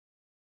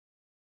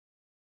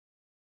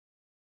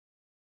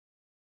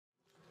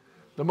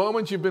The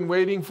moment you've been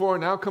waiting for,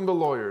 now come the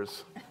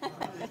lawyers.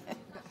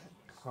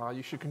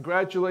 You should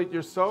congratulate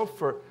yourself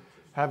for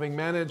having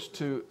managed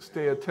to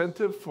stay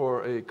attentive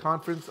for a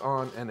conference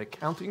on an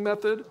accounting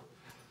method.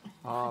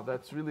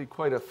 That's really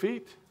quite a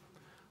feat.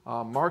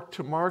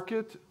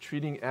 Mark-to-market,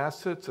 treating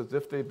assets as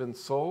if they've been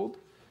sold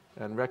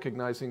and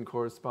recognizing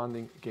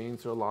corresponding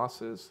gains or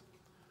losses.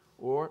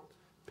 Or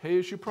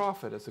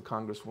pay-as-you-profit, as the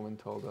Congresswoman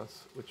told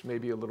us, which may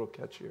be a little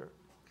catchier.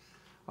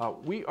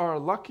 We are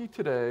lucky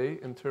today,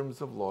 in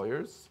terms of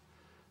lawyers,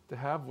 to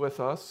have with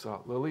us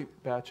Lily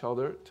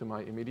Batchelder to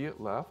my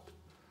immediate left.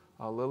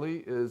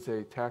 Lily is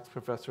a tax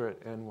professor at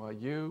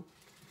NYU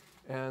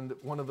and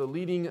one of the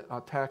leading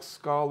tax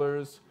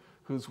scholars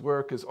whose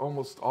work is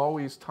almost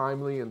always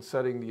timely in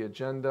setting the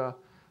agenda.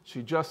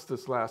 She just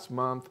this last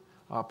month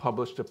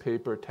published a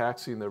paper,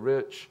 Taxing the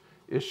Rich,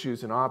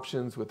 Issues and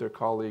Options, with her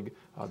colleague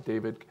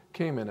David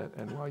Kamen at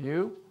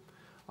NYU.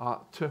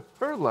 To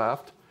her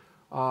left,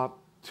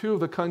 two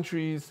of the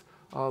country's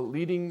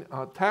leading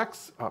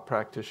tax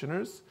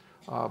practitioners.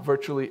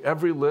 Virtually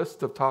every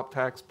list of top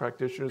tax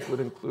practitioners would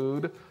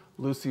include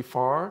Lucy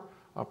Farr,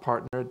 a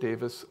partner at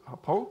Davis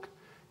Polk,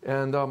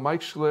 and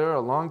Mike Schler, a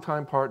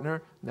longtime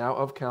partner, now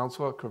of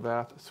counsel at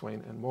Cravath,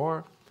 Swaine &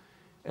 Moore.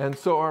 And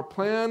so our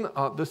plan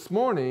this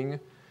morning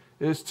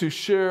is to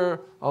share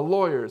a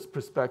lawyer's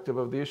perspective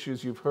of the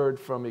issues you've heard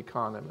from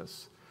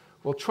economists.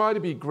 We'll try to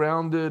be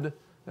grounded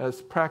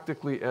as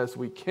practically as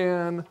we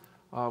can.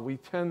 We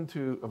tend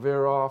to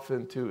veer off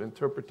into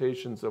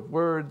interpretations of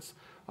words,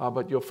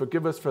 but you'll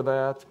forgive us for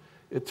that.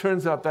 It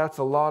turns out that's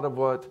a lot of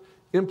what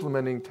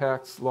implementing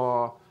tax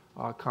law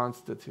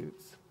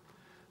constitutes.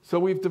 So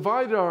we've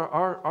divided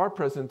our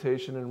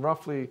presentation in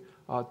roughly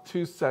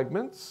two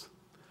segments.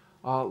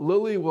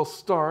 Lily will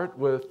start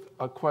with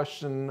a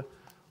question: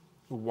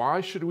 why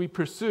should we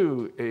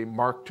pursue a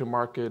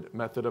mark-to-market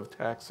method of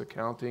tax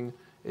accounting,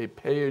 a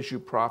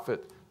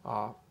pay-as-you-profit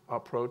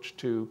approach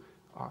to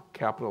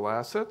capital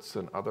assets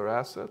and other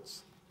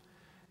assets?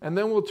 And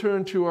then we'll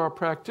turn to our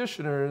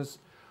practitioners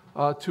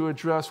to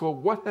address, well,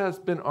 what has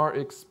been our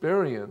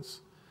experience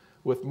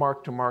with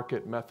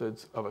mark-to-market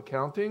methods of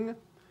accounting,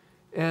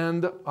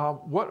 and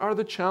what are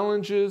the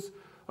challenges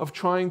of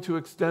trying to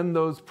extend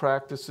those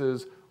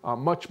practices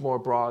much more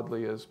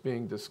broadly as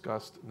being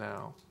discussed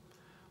now.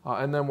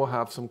 And then we'll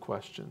have some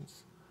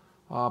questions.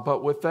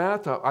 But with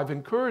that, I've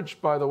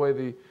encouraged, by the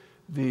way,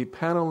 the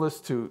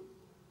panelists to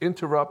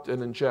interrupt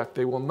and inject.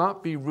 They will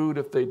not be rude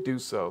if they do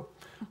so.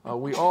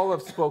 We all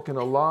have spoken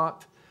a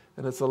lot,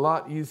 and it's a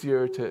lot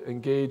easier to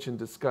engage in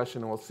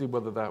discussion, and we'll see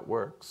whether that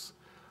works.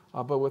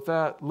 But with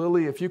that,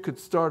 Lily, if you could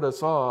start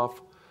us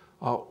off,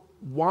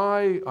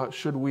 why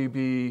should we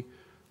be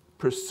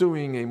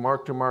pursuing a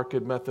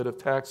mark-to-market method of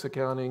tax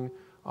accounting?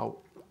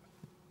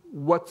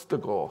 What's the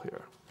goal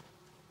here?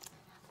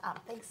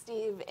 Thanks,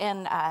 Steve,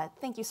 and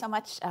thank you so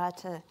much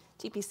to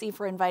TPC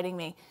for inviting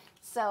me.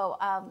 So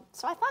I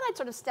thought I'd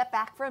sort of step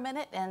back for a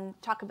minute and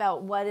talk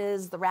about what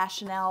is the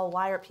rationale,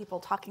 why are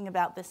people talking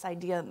about this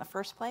idea in the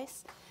first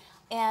place?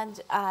 And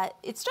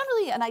it's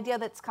generally an idea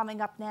that's coming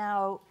up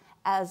now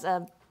as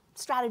a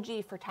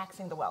strategy for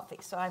taxing the wealthy.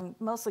 So I'm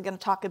mostly going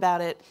to talk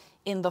about it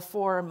in the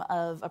form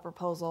of a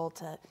proposal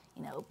to,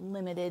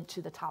 limited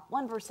to the top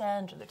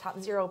 1% or the top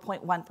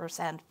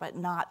 0.1%, but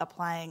not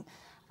applying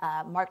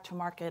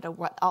mark-to-market, or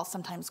what I'll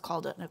sometimes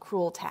call an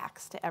accrual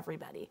tax, to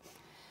everybody.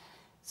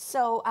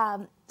 So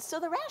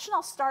the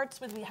rationale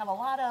starts with we have a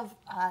lot of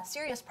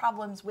serious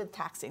problems with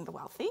taxing the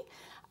wealthy.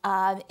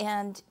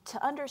 And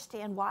to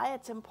understand why,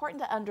 it's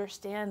important to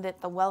understand that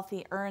the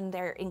wealthy earn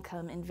their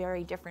income in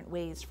very different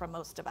ways from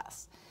most of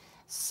us.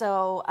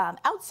 So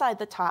outside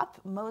the top,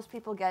 most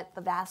people get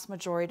the vast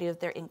majority of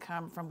their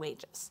income from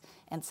wages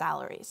and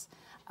salaries.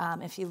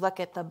 If you look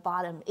at the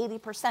bottom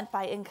 80%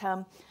 by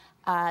income,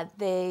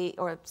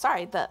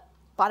 the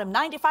bottom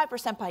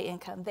 95% by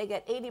income, they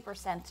get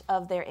 80%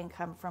 of their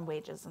income from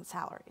wages and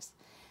salaries.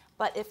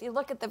 But if you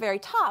look at the very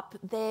top,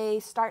 they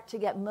start to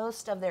get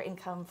most of their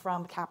income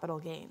from capital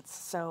gains.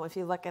 So if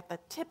you look at the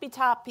tippy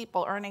top,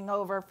 people earning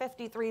over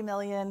 53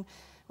 million,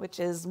 which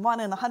is 1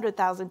 in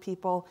 100,000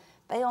 people,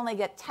 they only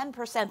get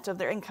 10% of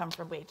their income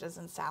from wages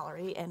and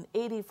salary, and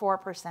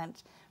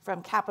 84%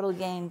 from capital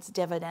gains,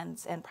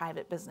 dividends, and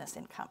private business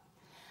income.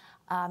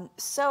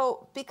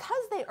 So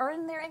because they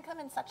earn their income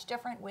in such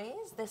different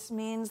ways, this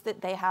means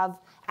that they have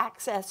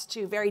access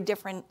to very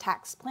different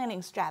tax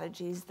planning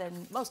strategies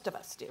than most of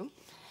us do.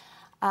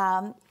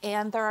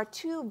 And there are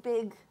two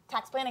big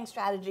tax planning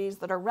strategies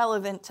that are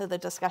relevant to the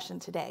discussion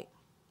today.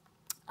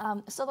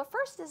 So the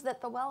first is that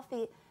the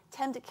wealthy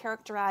tend to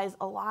characterize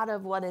a lot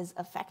of what is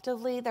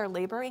effectively their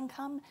labor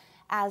income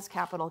as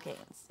capital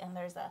gains. And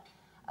there's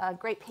a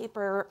great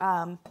paper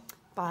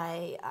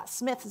by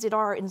Smith,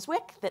 Zidar, and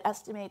Zwick that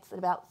estimates that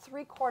about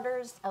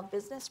 3/4 of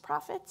business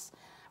profits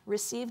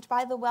received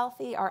by the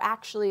wealthy are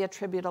actually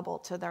attributable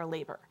to their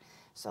labor.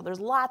 So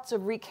there's lots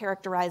of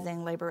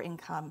recharacterizing labor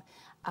income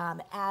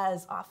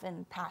as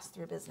often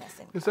pass-through business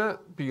income. Is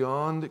that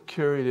beyond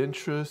carried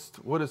interest?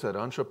 What is that,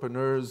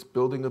 entrepreneurs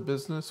building a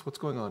business? What's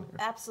going on here?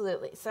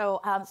 Absolutely.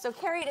 So, so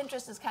carried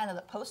interest is kind of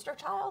the poster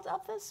child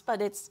of this,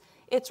 but it's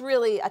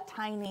really a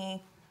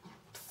tiny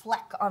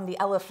fleck on the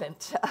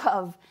elephant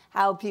of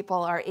how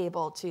people are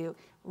able to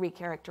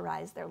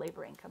recharacterize their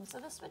labor income. So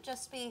this would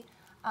just be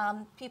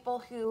people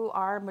who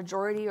are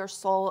majority or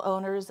sole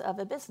owners of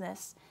a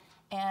business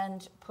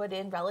and put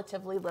in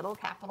relatively little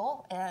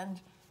capital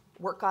and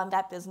work on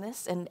that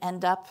business and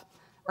end up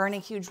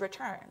earning huge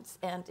returns.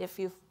 And if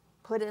you've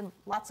put in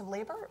lots of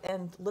labor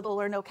and little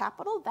or no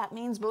capital, that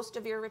means most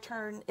of your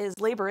return is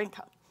labor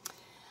income.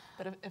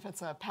 But if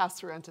it's a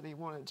pass-through entity,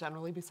 won't it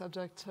generally be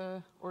subject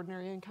to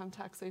ordinary income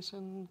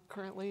taxation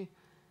currently?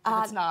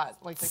 If it's not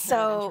like the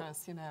carried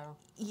interest, you know.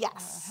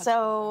 Yes.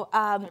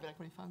 Private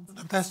equity funds.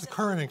 That's the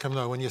current income,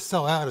 though. When you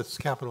sell out, it's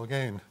capital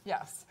gain.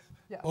 Yes.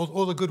 Yes.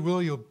 All the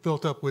goodwill you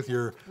built up with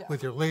your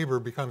labor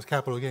becomes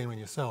capital gain when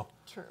you sell.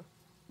 True.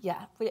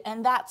 Yeah,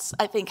 and that's,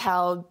 I think,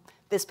 how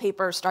this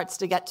paper starts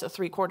to get to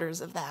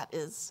 3/4 of that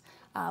is,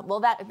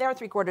 their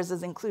 3/4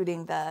 is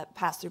including the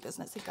pass-through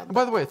business income. And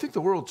by the way, I think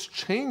the world's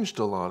changed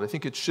a lot. I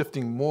think it's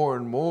shifting more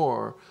and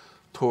more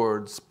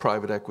towards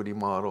private equity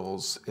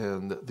models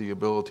and the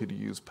ability to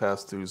use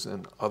pass-throughs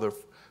and other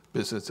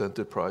business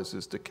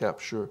enterprises to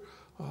capture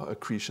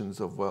accretions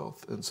of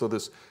wealth. And so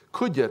this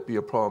could yet be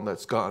a problem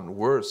that's gotten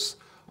worse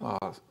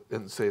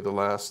in, say, the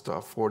last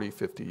 40,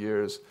 50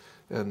 years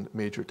and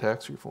major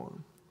tax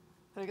reform.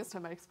 But I guess to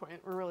Mike's point,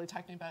 we're really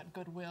talking about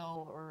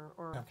goodwill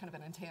or kind of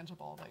an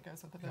intangible that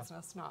goes with the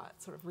business, not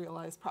sort of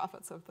realized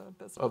profits of the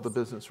business. Of the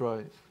business,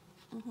 right.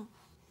 Mm-hmm.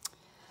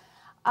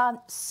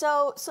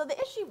 So the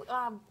issue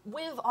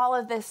with all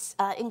of this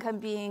income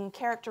being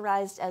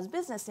characterized as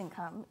business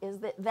income is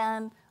that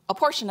then a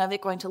portion of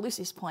it, going to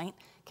Lucy's point,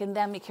 can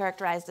then be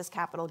characterized as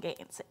capital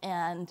gains.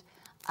 And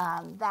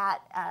that,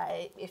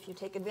 if you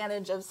take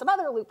advantage of some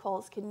other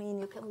loopholes, can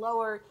mean you can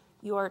lower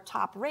your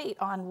top rate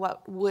on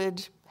what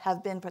would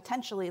have been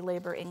potentially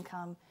labor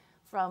income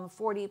from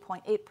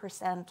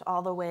 40.8%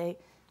 all the way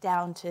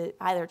down to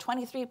either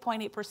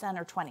 23.8%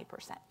 or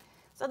 20%.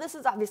 So this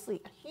is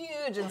obviously a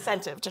huge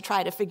incentive to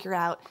try to figure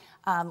out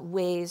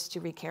ways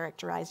to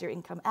recharacterize your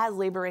income as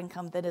labor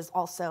income that is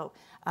also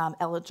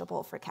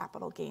eligible for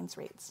capital gains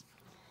rates.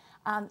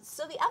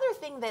 So the other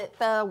thing that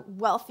the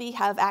wealthy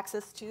have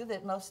access to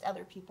that most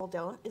other people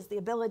don't is the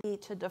ability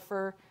to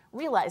defer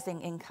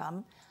realizing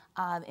income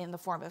in the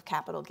form of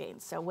capital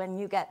gains. So when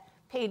you get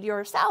paid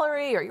your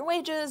salary or your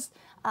wages,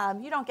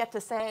 you don't get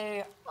to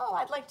say, oh,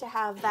 I'd like to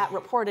have that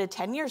reported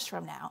 10 years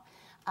from now.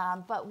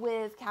 But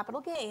with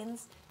capital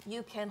gains,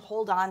 you can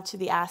hold on to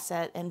the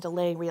asset and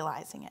delay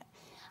realizing it.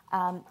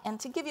 And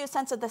to give you a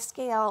sense of the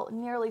scale,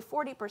 nearly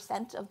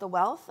 40% of the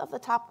wealth of the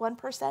top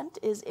 1%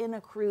 is in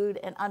accrued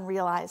and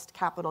unrealized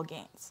capital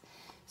gains.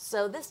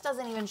 So this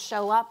doesn't even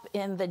show up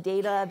in the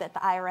data that the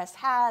IRS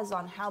has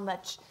on how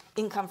much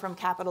income from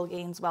capital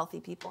gains wealthy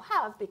people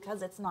have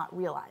because it's not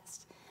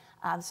realized.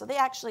 So they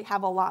actually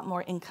have a lot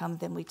more income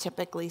than we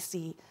typically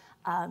see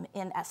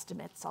in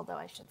estimates, although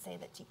I should say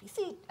that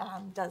TPC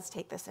does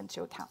take this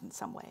into account in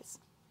some ways.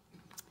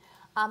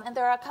 And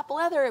there are a couple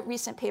other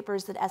recent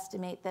papers that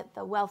estimate that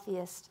the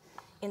wealthiest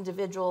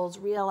individuals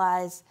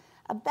realize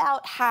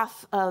about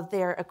half of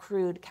their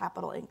accrued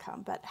capital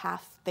income, but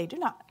half they do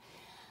not.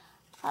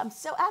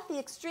 So at the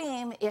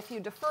extreme, if you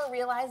defer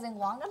realizing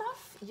long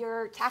enough,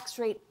 your tax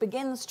rate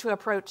begins to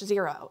approach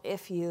zero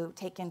if you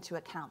take into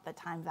account the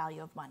time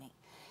value of money.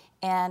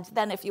 And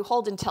then if you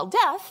hold until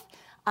death,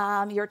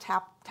 your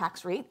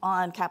tax rate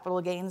on capital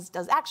gains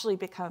does actually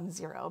become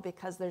zero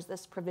because there's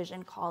this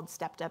provision called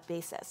stepped-up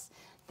basis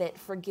that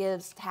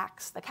forgives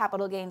the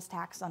capital gains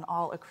tax on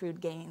all accrued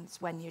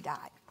gains when you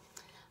die.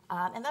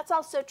 And that's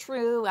also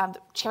true,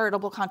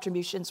 charitable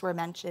contributions were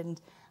mentioned.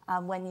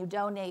 When you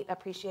donate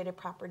appreciated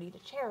property to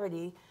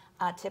charity,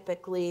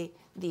 typically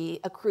the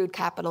accrued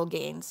capital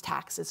gains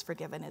tax is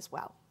forgiven as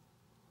well.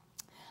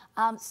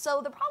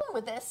 So the problem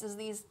with this is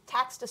these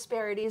tax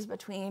disparities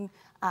between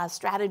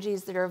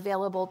strategies that are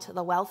available to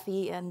the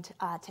wealthy and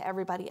to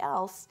everybody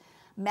else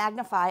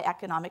magnify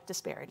economic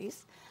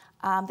disparities.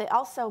 They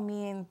also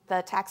mean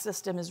the tax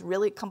system is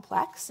really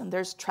complex and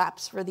there's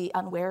traps for the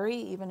unwary,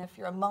 even if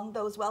you're among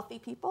those wealthy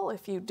people.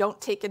 If you don't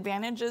take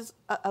advantages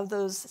of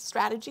those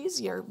strategies,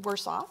 you're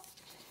worse off.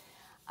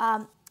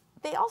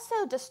 They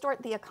also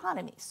distort the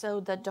economy. So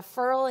the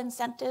deferral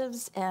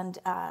incentives and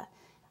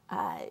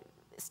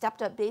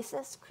stepped-up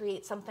basis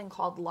create something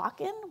called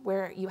lock-in,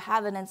 where you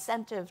have an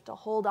incentive to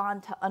hold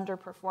on to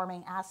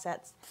underperforming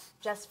assets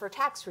just for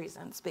tax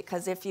reasons,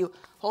 because if you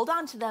hold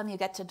on to them, you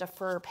get to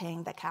defer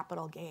paying the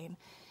capital gain.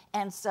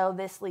 And so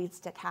this leads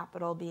to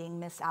capital being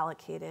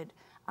misallocated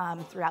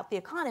throughout the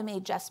economy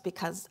just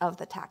because of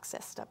the tax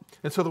system.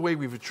 And so the way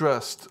we've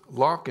addressed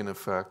lock-in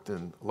effect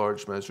in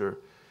large measure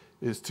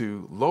is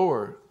to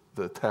lower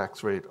the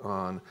tax rate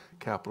on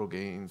capital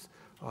gains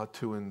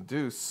to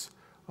induce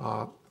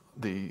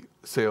the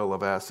sale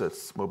of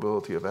assets,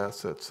 mobility of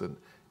assets, and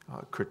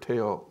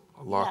curtail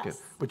lock-in.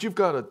 Yes. But you've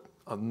got a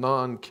a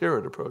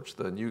non-carrot approach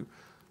then.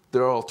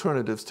 There are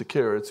alternatives to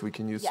carrots. We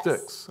can use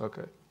sticks.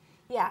 Okay.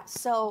 Yeah,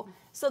 so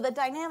the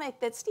dynamic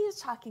that Steve's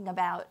talking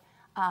about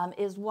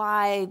is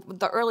why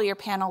the earlier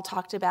panel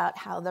talked about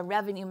how the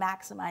revenue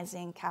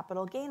maximizing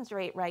capital gains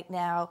rate right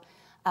now,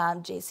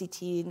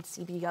 JCT and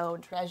CBO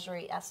and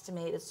Treasury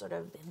estimate is sort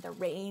of in the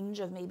range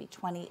of maybe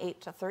 28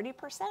 to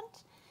 30%.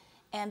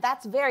 And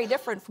that's very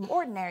different from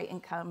ordinary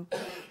income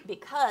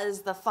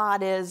because the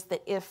thought is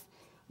that if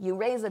you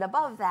raise it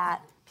above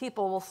that,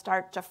 people will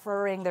start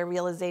deferring their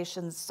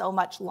realizations so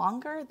much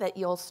longer that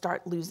you'll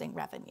start losing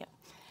revenue.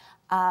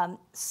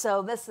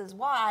 So this is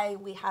why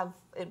we have,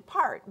 in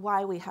part,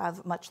 why we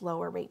have much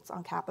lower rates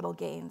on capital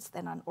gains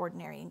than on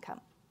ordinary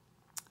income.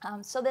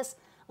 So this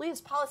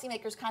leaves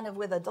policymakers kind of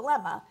with a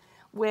dilemma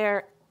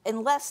where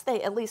unless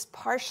they at least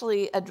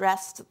partially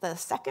addressed the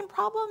second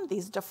problem,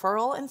 these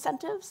deferral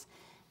incentives,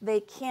 they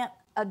can't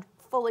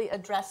fully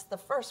address the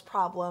first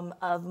problem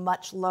of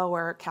much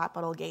lower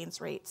capital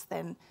gains rates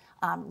than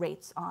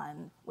rates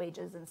on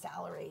wages and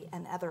salary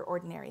and other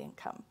ordinary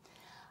income.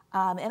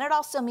 And it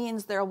also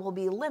means there will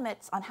be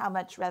limits on how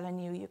much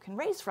revenue you can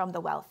raise from the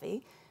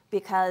wealthy,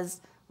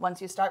 because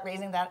once you start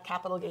raising that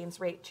capital gains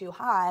rate too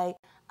high,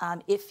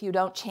 if you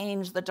don't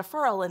change the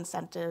deferral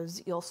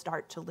incentives, you'll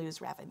start to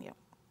lose revenue.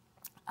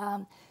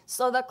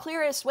 So the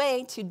clearest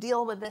way to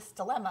deal with this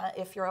dilemma,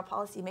 if you're a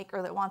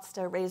policymaker that wants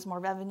to raise more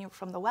revenue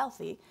from the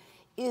wealthy,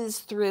 is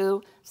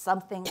through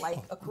something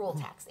like accrual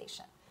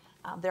taxation.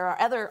 There are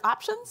other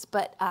options,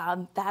 but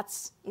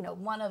that's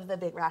one of the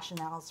big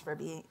rationales for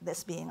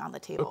this being on the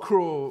table.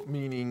 Accrual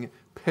meaning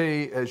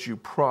pay as you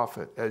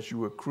profit. As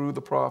you accrue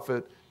the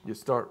profit, you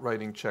start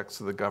writing checks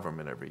to the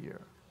government every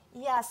year.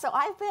 Yeah, so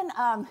I've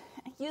been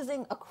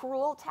using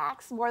accrual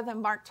tax more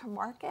than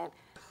mark-to-market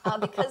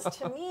because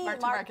to me...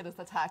 Mark-to-market is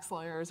the tax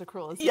lawyers,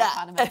 accrual is the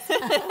economist.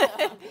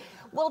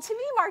 Well, to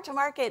me,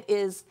 mark-to-market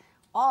is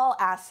all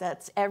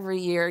assets every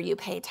year you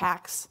pay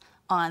tax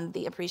on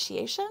the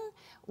appreciation,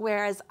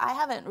 whereas I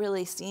haven't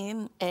really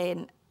seen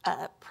a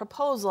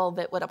proposal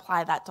that would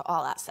apply that to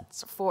all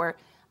assets. For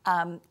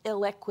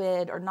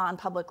illiquid or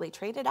non-publicly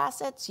traded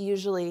assets,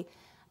 usually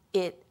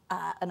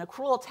an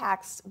accrual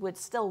tax would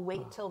still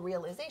wait till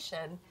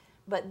realization,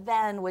 but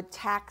then would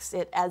tax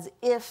it as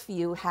if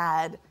you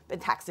had been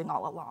taxing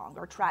all along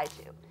or tried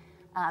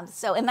to.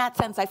 So in that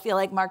sense, I feel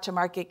like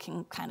mark-to-market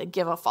can kind of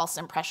give a false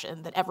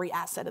impression that every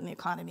asset in the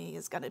economy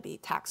is going to be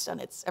taxed on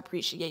its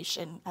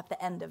appreciation at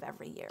the end of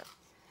every year.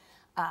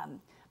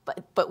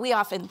 But we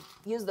often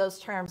use those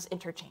terms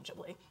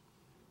interchangeably.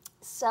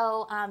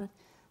 So I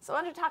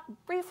want to talk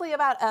briefly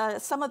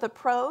about some of the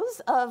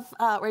pros of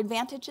or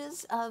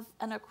advantages of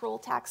an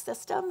accrual tax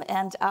system,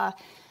 and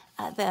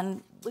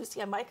then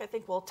Lucy and Mike, I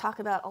think, will talk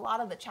about a lot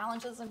of the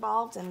challenges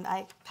involved, and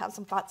I have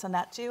some thoughts on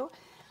that too.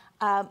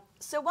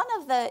 So one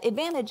of the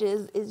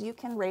advantages is you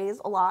can raise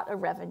a lot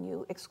of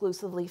revenue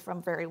exclusively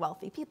from very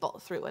wealthy people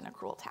through an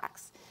accrual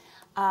tax.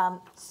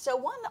 So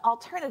one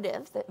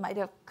alternative that might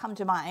have come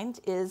to mind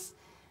is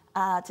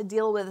to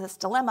deal with this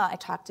dilemma I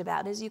talked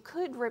about is you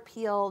could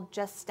repeal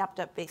just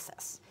stepped-up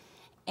basis.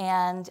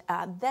 And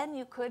then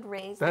you could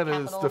raise the capital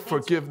gains. That is the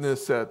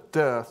forgiveness at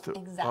death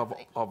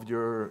of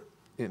your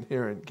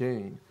inherent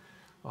gain.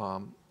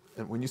 And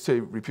when you say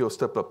repeal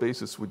stepped-up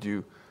basis,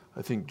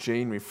 I think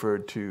Jane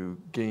referred to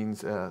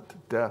gains at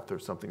death or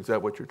something. Is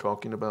that what you're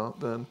talking about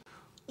then?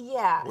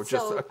 Yeah. Or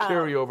just a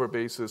carryover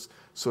basis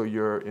so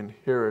your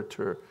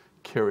inheritor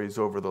carries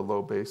over the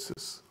low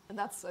basis? And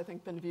that's, I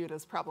think, been viewed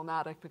as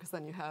problematic because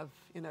then you have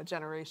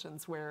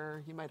generations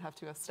where you might have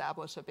to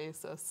establish a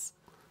basis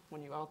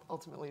when you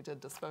ultimately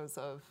did dispose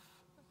of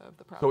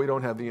the property. So we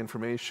don't have the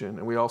information,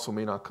 and we also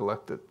may not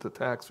collect the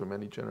tax for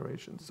many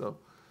generations.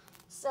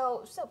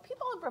 So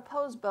people have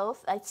proposed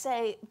both. I'd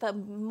say the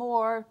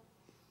more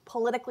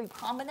politically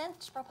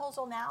prominent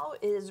proposal now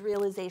is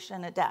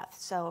realization at death.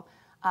 So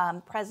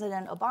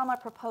President Obama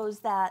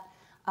proposed that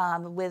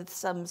with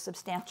some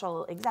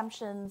substantial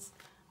exemptions.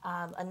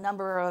 A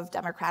number of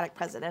Democratic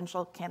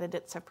presidential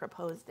candidates have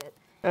proposed it.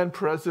 And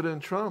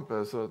President Trump,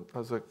 as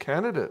a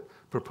candidate,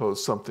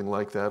 proposed something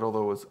like that,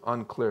 although it was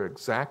unclear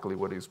exactly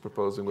what he's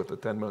proposing with the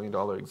 $10 million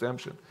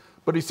exemption.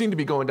 But he seemed to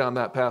be going down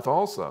that path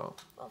also.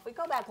 Well, if we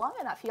go back long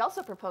enough, he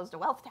also proposed a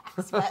wealth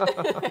tax.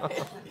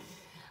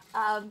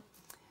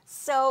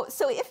 So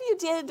if you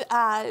did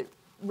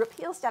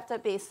repeal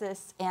stepped-up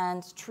basis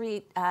and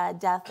treat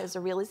death as a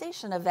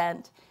realization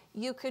event,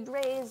 you could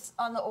raise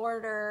on the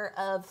order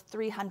of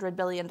 $300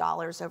 billion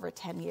over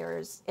 10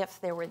 years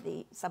if there were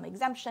some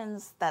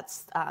exemptions.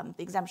 That's the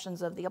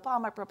exemptions of the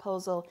Obama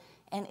proposal,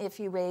 and if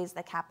you raise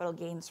the capital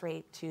gains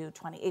rate to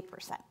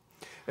 28%.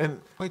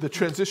 And the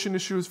transition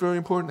issue is very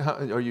important.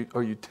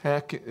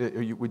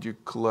 Would you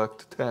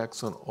collect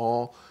tax on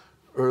all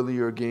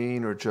earlier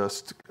gain or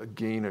just a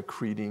gain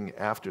accreting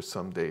after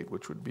some date,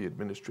 which would be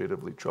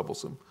administratively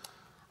troublesome?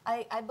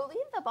 I believe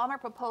the Obama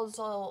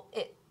proposal,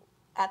 it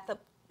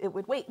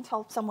would wait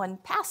until someone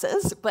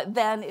passes, but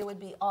then it would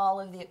be all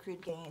of the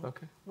accrued gain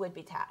would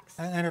be taxed.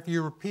 And if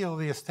you repeal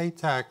the estate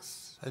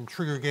tax and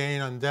trigger gain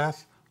on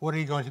death, what are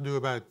you going to do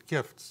about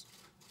gifts?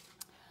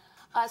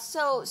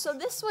 So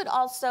this would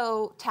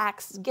also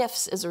tax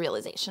gifts as a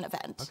realization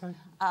event. Okay.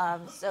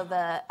 So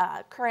the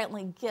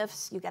currently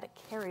gifts, you get a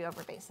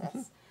carryover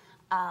basis.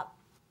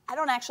 I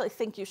don't actually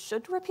think you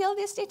should repeal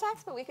the estate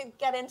tax, but we could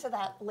get into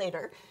that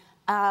later.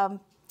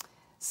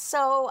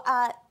 So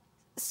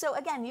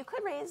again, you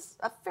could raise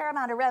a fair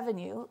amount of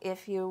revenue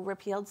if you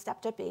repealed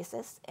stepped-up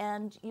basis,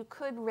 and you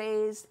could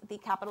raise the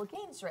capital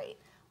gains rate.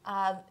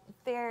 I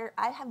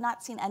have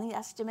not seen any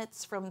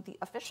estimates from the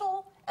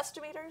official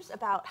estimators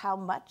about how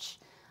much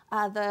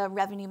the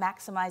revenue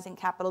maximizing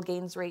capital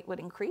gains rate would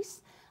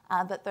increase.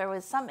 But there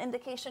was some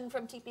indication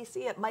from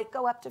TPC it might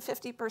go up to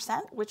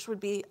 50%, which would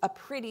be a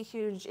pretty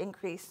huge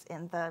increase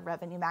in the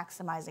revenue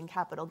maximizing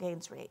capital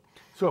gains rate.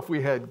 So if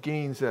we had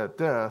gains at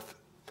death,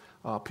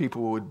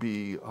 people would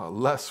be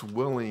less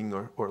willing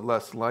or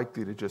less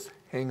likely to just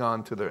hang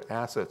on to their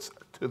assets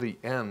to the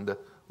end,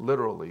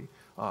 literally.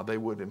 They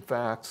would, in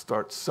fact,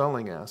 start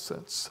selling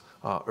assets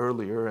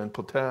earlier and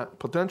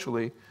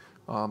potentially,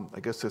 I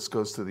guess this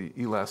goes to the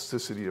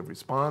elasticity of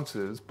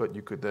responses, but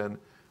you could then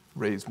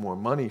raise more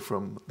money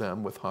from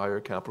them with higher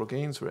capital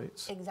gains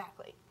rates.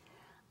 Exactly.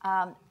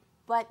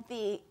 But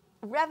the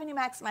revenue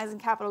maximizing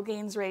capital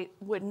gains rate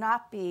would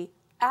not be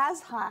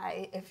as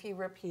high if you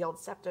repealed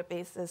stepped-up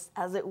basis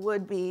as it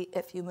would be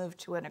if you moved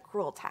to an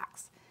accrual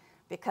tax,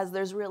 because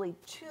there's really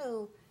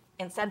two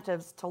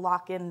incentives to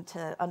lock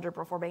into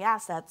underperforming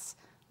assets.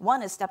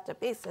 One is stepped-up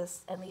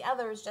basis, and the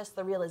other is just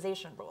the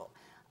realization rule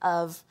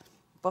of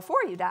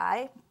before you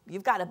die,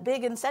 you've got a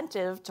big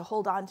incentive to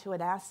hold on to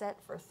an asset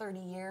for 30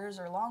 years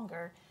or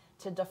longer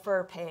to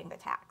defer paying the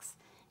tax.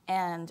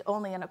 And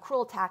only an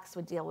accrual tax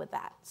would deal with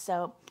that.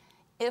 So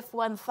if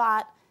one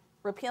thought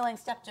repealing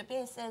stepped-up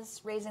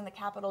basis, raising the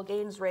capital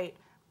gains rate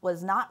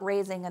was not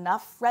raising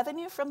enough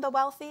revenue from the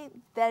wealthy,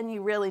 then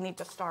you really need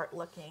to start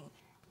looking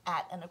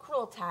at an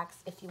accrual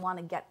tax if you want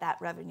to get that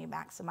revenue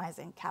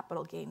maximizing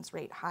capital gains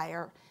rate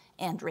higher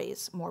and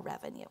raise more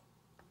revenue.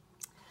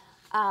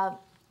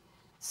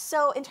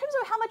 So in terms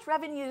of how much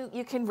revenue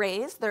you can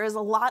raise, there is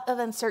a lot of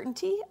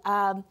uncertainty.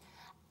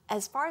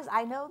 As far as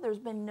I know, there's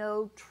been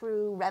no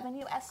true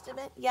revenue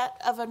estimate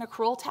yet of an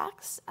accrual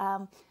tax.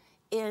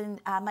 In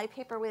my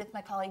paper with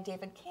my colleague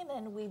David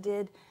Kamen, we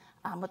did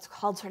what's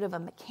called sort of a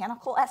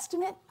mechanical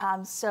estimate.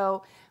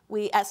 So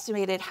we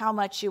estimated how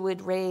much you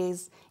would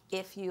raise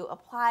if you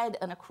applied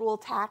an accrual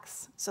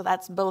tax. So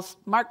that's both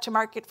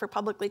mark-to-market for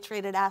publicly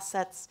traded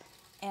assets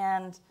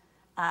and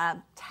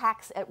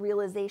tax at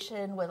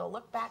realization with a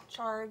look-back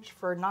charge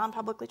for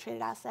non-publicly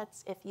traded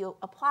assets. If you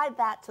applied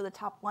that to the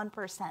top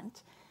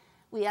 1%,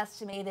 we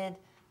estimated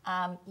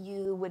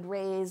you would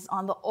raise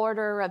on the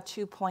order of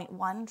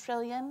 $2.1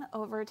 trillion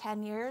over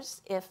 10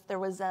 years if there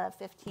was a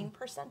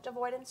 15%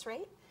 avoidance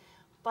rate.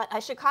 But I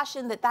should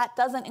caution that that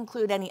doesn't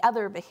include any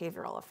other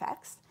behavioral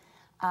effects.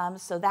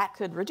 So that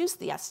could reduce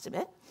the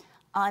estimate.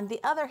 On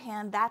the other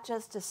hand, that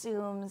just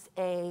assumes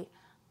a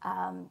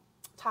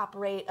top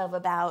rate of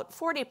about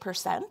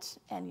 40%,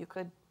 and you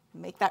could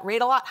make that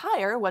rate a lot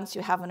higher once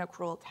you have an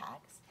accrual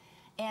tax.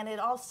 And it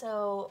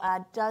also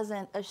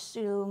doesn't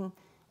assume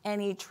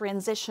any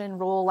transition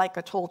rule like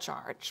a toll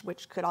charge,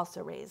 which could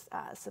also raise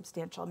a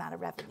substantial amount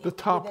of revenue. The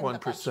top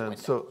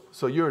 1%,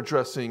 so you're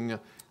addressing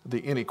the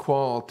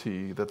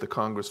inequality that the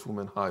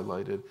Congresswoman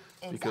highlighted,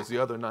 exactly, because the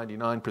other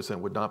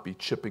 99% would not be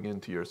chipping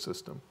into your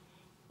system.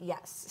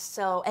 Yes,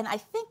 so, and I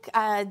think,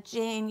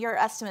 Jane, your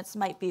estimates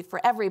might be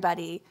for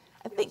everybody.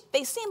 I think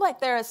they seem like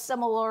they're a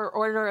similar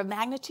order of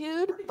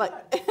magnitude,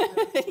 but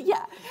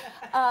yeah.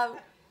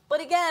 But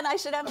again, I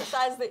should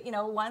emphasize that,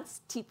 once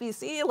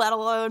TPC, let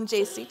alone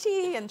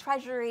JCT and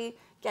Treasury,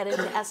 get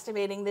into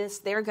estimating this,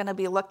 they're going to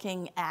be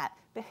looking at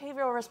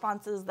behavioral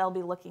responses. They'll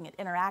be looking at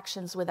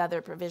interactions with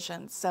other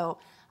provisions. So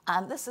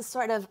this is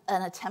sort of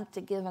an attempt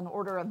to give an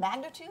order of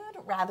magnitude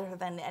rather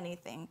than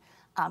anything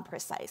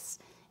precise.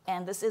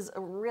 And this is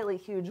a really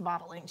huge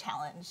modeling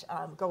challenge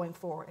going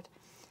forward.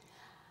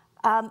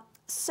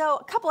 So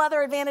a couple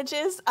other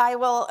advantages I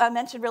will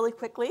mention really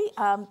quickly.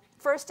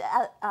 First,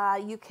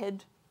 you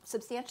could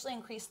substantially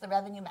increase the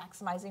revenue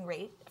maximizing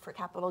rate for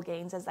capital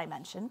gains, as I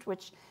mentioned,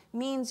 which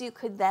means you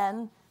could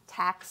then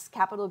tax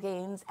capital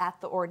gains at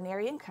the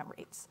ordinary income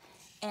rates.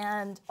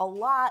 And a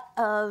lot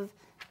of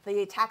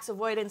the tax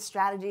avoidance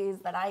strategies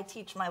that I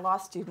teach my law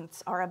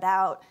students are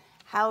about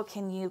how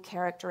can you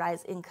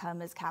characterize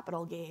income as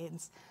capital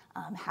gains,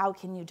 how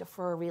can you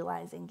defer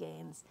realizing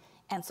gains.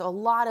 And so a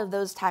lot of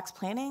those tax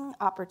planning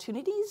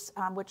opportunities,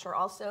 which are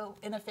also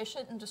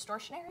inefficient and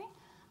distortionary,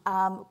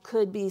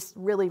 could be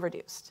really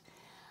reduced.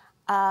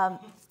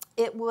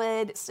 It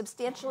would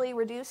substantially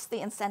reduce the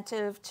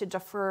incentive to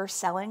defer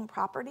selling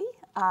property.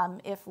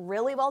 If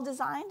really well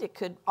designed, it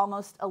could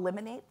almost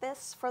eliminate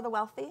this for the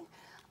wealthy.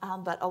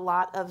 But a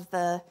lot of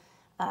the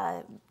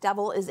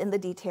devil is in the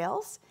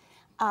details.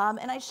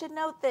 And I should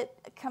note that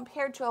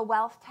compared to a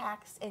wealth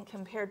tax and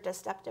compared to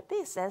stepped-up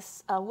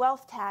basis, a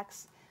wealth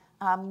tax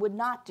would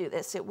not do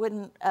this. It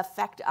wouldn't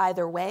affect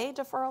either way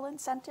deferral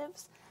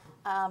incentives.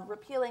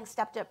 Repealing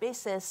stepped-up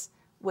basis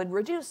would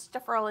reduce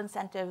deferral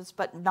incentives,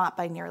 but not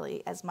by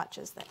nearly as much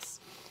as this.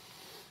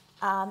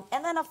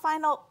 And then a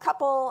final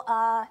couple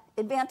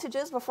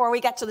advantages before we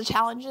get to the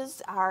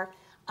challenges are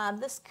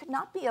this could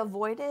not be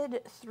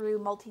avoided through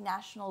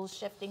multinationals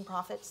shifting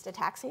profits to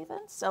tax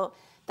havens. So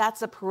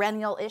that's a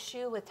perennial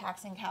issue with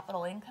taxing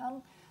capital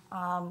income.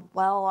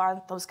 Well,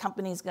 aren't those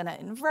companies going to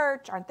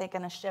invert? Aren't they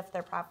going to shift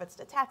their profits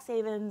to tax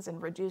havens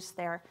and reduce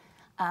their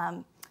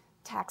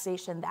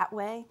taxation that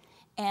way?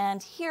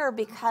 And here,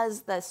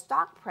 because the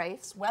stock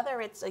price, whether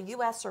it's a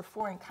US or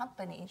foreign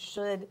company,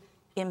 should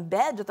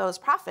embed those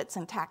profits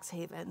in tax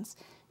havens,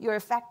 you're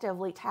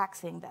effectively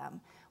taxing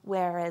them.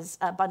 Whereas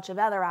a bunch of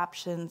other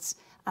options,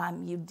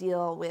 you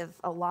deal with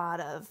a lot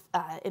of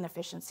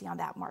inefficiency on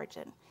that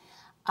margin.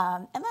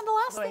 And then the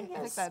last thing I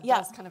think is, that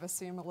does kind of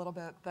assume a little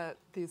bit that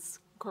these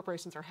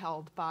corporations are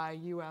held by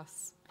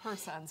U.S.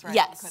 persons, right?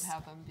 Yes. You could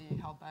have them be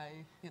held by,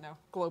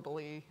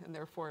 globally, and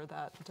therefore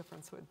that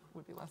difference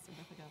would be less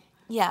significant.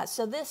 Yeah,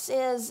 so this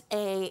is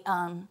a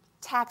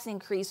tax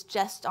increase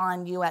just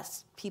on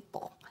U.S.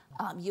 people,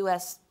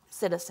 U.S.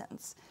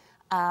 citizens.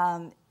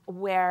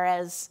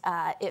 Whereas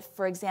if,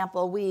 for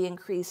example, we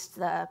increased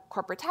the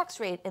corporate tax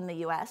rate in the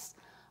U.S.,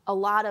 a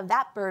lot of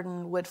that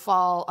burden would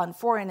fall on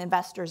foreign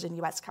investors in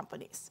U.S.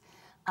 companies.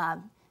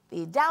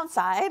 The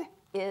downside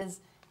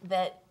is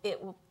that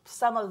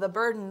some of the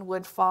burden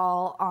would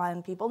fall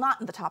on people not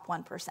in the top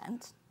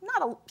 1%.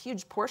 Not a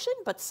huge portion,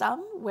 but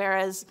some,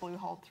 whereas... People who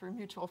hold through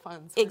mutual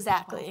funds.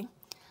 Exactly.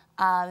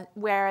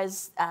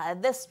 Whereas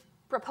this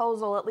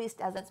proposal, at least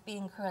as it's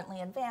being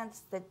currently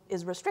advanced, that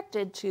is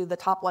restricted to the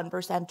top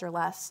 1% or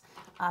less,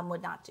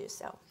 would not do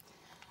so.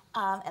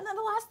 And then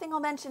the last thing I'll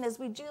mention is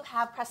we do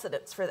have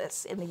precedents for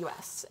this in the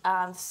US.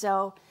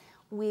 So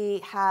we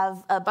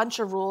have a bunch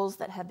of rules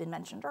that have been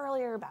mentioned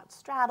earlier about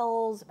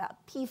straddles, about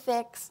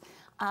PFICs.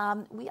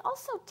 We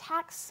also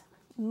tax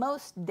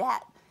most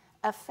debt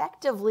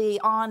effectively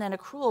on an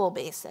accrual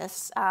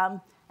basis. I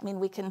mean,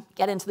 we can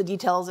get into the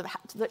details of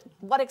to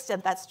what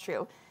extent that's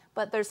true,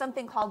 but there's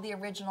something called the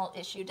original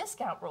issue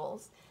discount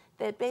rules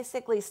that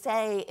basically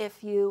say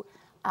if you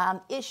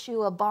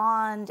issue a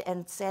bond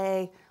and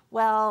say,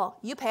 well,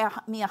 you pay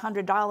me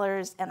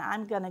 $100 and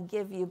I'm going to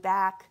give you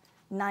back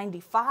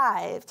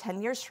 95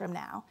 10 years from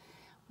now,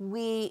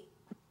 we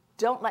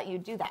don't let you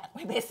do that.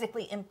 We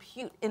basically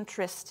impute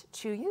interest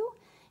to you,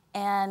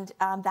 and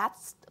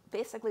that's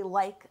basically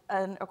like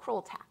an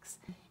accrual tax.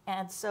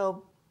 And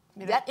so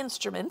debt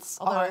instruments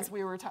although are... as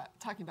we were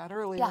talking about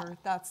earlier,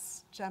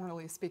 that's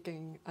generally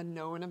speaking a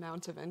known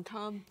amount of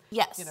income.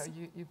 Yes.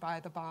 You buy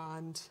the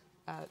bond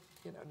at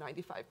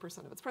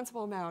 95% of its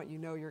principal amount,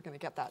 you're going to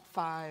get that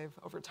 5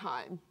 over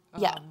time.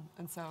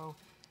 And so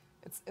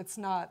it's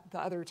not the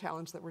other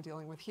challenge that we're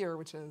dealing with here,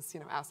 which is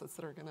assets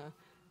that are going to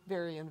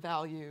vary in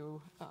value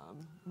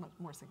much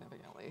more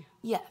significantly.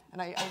 Yeah.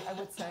 And I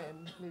would say,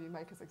 and maybe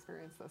Mike has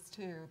experienced this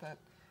too, that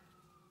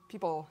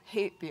people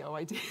hate the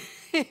OID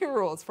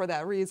rules for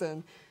that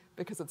reason,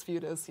 because it's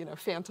viewed as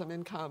phantom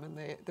income,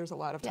 and there's a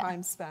lot of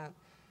time spent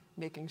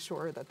making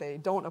sure that they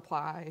don't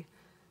apply,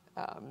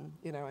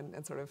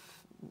 and sort of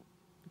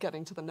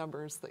getting to the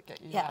numbers that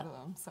get you out of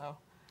them. So.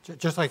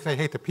 Just like they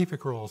hate the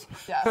PFIC rules.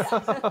 Yes. So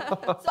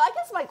I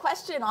guess my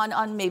question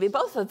on maybe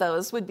both of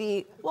those would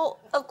be, well,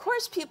 of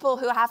course people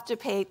who have to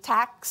pay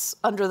tax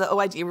under the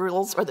OID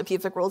rules or the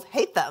PFIC rules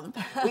hate them.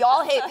 We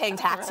all hate paying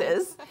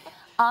taxes.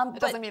 But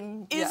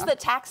the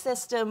tax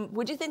system,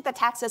 would you think the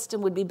tax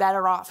system would be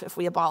better off if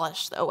we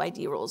abolish the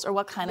OID rules, or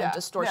what kind of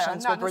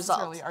distortions would result?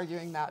 Not necessarily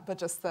arguing that, but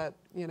just that,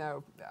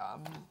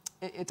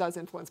 it does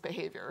influence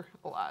behavior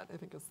a lot, I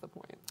think is the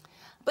point.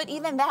 But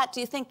even that, do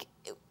you think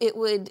it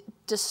would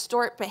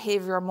distort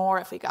behavior more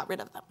if we got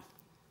rid of them?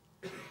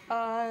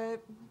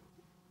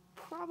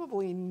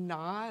 Probably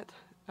not.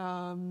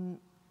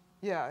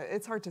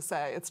 It's hard to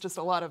say. It's just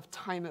a lot of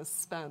time is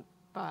spent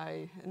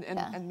by,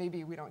 and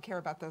maybe we don't care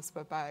about this,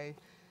 but by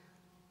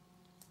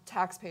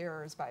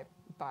taxpayers, by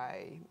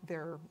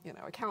their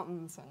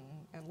accountants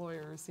and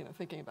lawyers,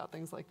 thinking about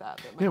things like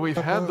that. Yeah, we've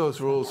had those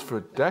rules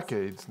for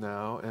decades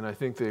now, and I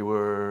think they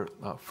were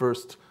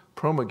first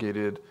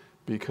promulgated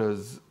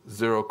because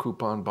zero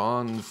coupon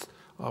bonds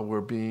were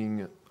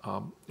being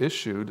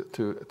issued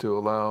to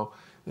allow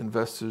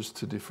investors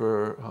to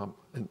defer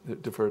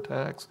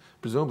tax,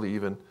 presumably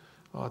even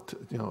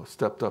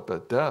stepped up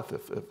at death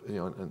if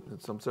in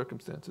some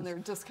circumstances. And there are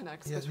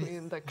disconnects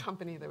between the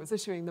company that was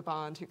issuing the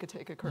bond who could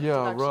take a corrective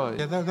action.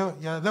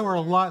 Right. There were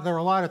a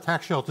lot of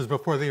tax shelters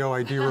before the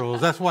OID rules.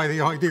 That's why the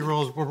OID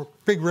rules were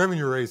big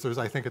revenue raisers,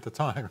 I think, at the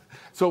time.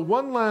 So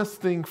one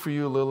last thing for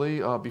you,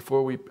 Lily,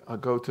 before we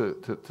go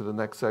to the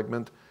next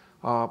segment.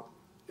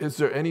 Is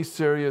there any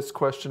serious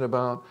question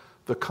about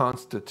the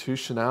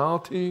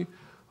constitutionality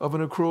of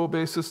an accrual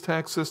basis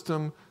tax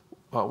system?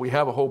 We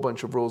have a whole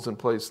bunch of rules in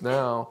place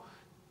now.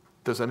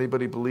 Does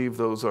anybody believe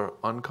those are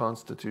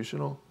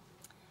unconstitutional?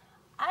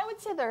 I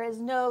would say there is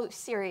no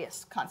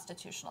serious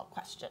constitutional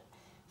question.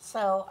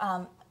 So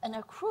an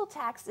accrual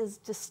tax is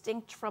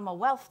distinct from a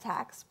wealth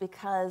tax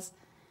because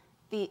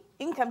the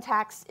income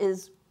tax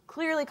is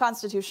clearly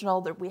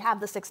constitutional. We have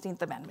the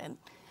 16th Amendment.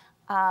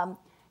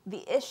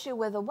 The issue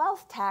with a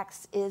wealth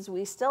tax is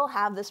we still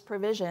have this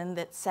provision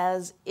that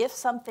says if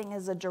something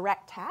is a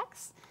direct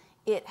tax,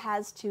 it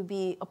has to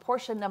be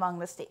apportioned among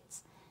the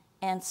states.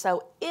 And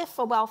so if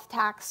a wealth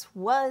tax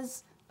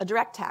was a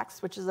direct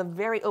tax, which is a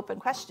very open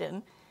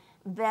question,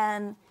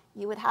 then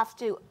you would have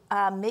to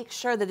make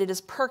sure that it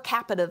is per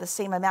capita the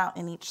same amount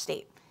in each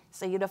state.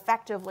 So you'd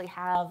effectively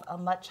have a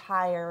much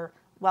higher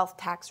wealth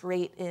tax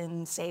rate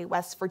in, say,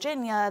 West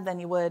Virginia than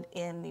you would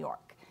in New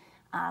York,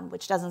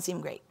 which doesn't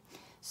seem great.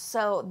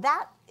 So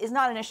that is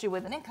not an issue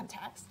with an income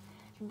tax.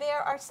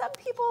 There are some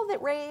people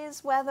that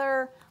raise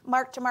whether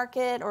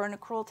mark-to-market or an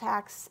accrual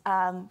tax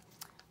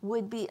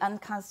would be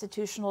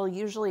unconstitutional,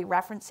 usually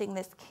referencing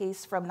this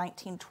case from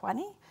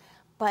 1920.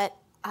 But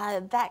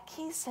that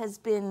case has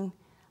been,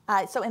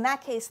 so in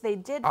that case, they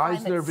did find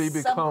Eisner v.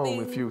 that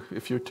Becombe,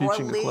 if you're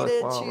teaching the class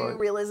related law, to right.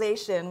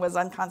 realization was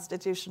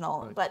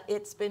unconstitutional. Right. But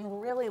it's been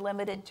really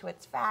limited to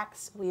its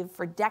facts. We've,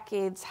 for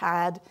decades,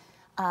 had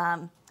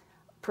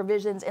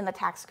provisions in the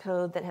tax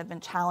code that have been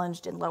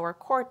challenged in lower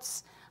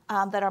courts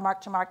that are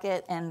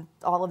mark-to-market, and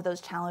all of those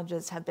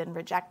challenges have been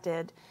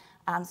rejected.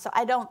 So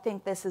I don't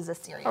think this is a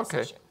serious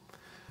issue.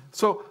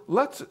 So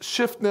let's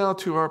shift now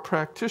to our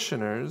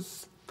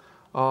practitioners.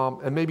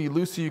 And maybe,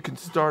 Lucy, you can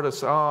start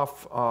us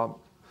off.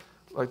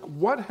 Like,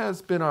 what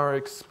has been our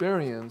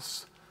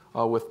experience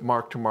with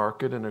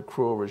mark-to-market and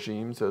accrual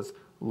regimes? As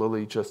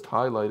Lily just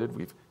highlighted,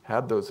 we've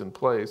had those in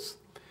place.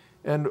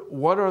 And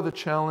what are the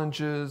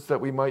challenges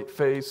that we might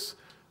face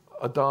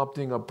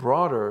adopting a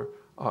broader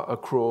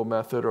accrual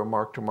method or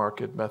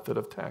mark-to-market method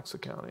of tax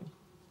accounting?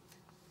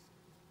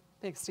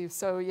 Thanks, Steve.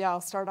 So yeah,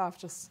 I'll start off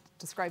just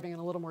describing in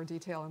a little more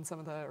detail, and some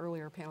of the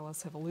earlier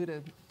panelists have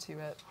alluded to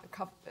it,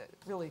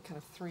 really kind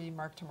of three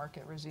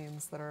mark-to-market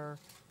regimes that are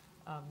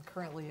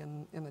currently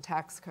in the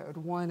tax code.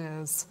 One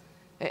is,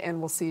 and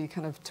we'll see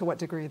kind of to what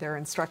degree they're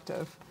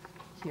instructive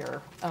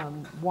here.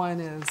 One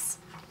is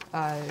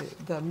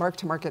the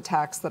mark-to-market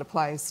tax that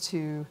applies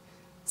to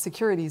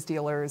securities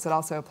dealers. It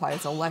also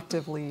applies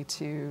electively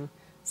to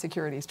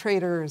securities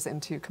traders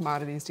and to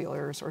commodities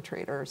dealers or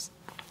traders.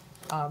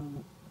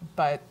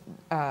 But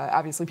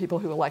obviously people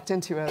who elect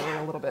into it are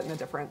a little bit in a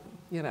different,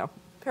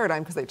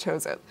 paradigm because they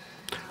chose it.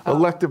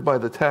 Elected by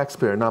the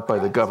taxpayer, not by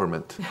the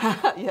government.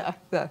 Yeah,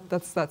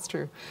 that's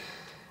true.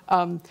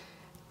 And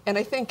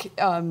I think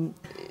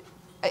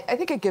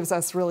it gives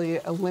us really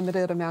a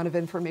limited amount of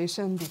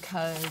information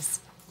because,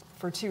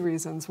 for two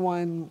reasons.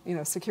 One,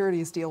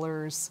 securities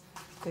dealers,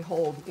 they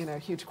hold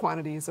huge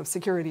quantities of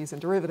securities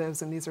and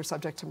derivatives, and these are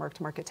subject to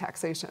mark-to-market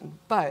taxation.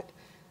 But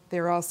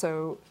they're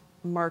also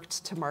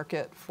marked to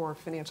market for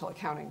financial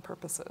accounting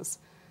purposes.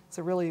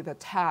 So really the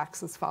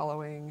tax is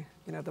following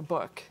the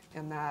book,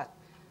 and that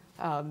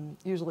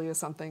usually is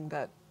something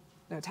that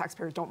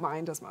taxpayers don't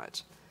mind as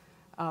much.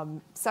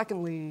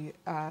 Secondly,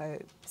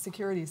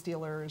 securities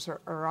dealers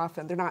are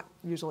often, they're not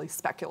usually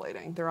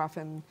speculating, they're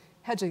often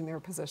hedging their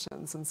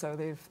positions, and so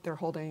they're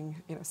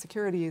holding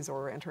securities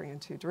or entering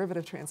into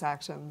derivative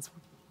transactions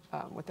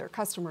with their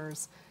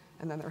customers,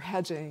 and then they're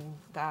hedging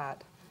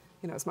that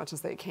as much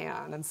as they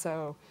can. And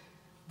so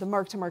the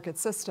mark-to-market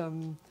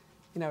system,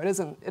 it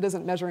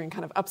isn't measuring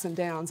kind of ups and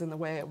downs in the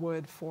way it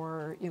would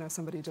for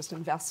somebody just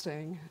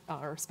investing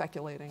or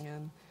speculating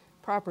in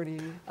property.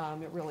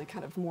 It really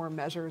kind of more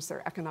measures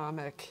their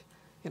economic,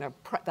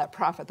 that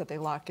profit that they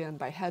lock in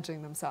by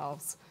hedging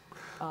themselves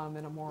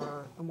in a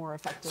more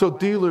effective way. So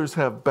dealers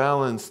have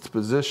balanced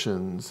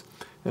positions,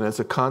 and as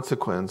a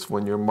consequence,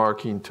 when you're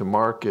marking to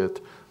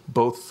market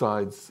both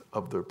sides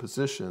of their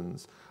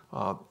positions,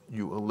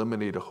 you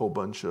eliminate a whole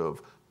bunch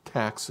of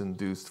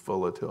tax-induced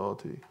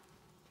volatility.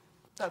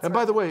 That's And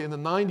right. by the way, in the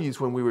 90s,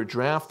 when we were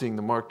drafting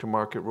the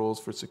mark-to-market rules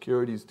for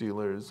securities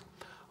dealers,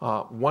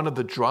 one of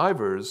the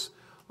drivers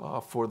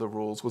for the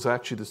rules was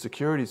actually the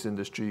securities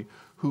industry,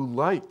 who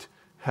liked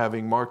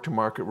having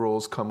mark-to-market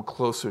rules come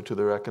closer to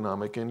their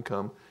economic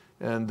income.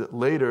 And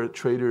later,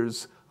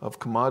 traders of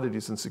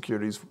commodities and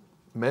securities,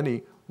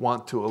 many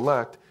want to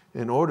elect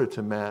in order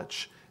to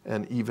match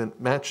and even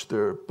match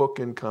their book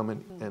income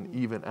and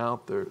even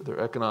out their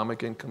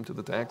economic income to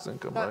the tax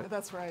income, right?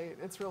 That's right.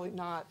 It's really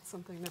not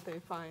something that they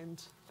find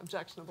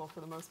objectionable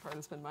for the most part,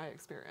 has been my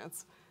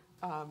experience.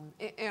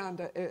 And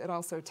it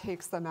also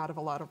takes them out of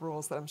a lot of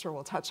rules that I'm sure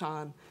we'll touch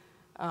on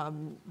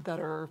that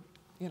are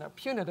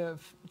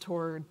punitive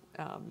toward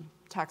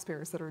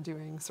taxpayers that are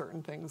doing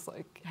certain things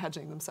like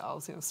hedging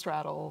themselves.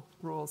 Straddle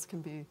rules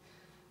can be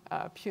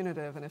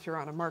punitive, and if you're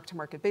on a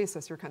mark-to-market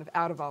basis, you're kind of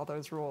out of all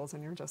those rules,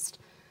 and you're just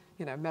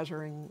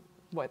measuring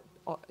what,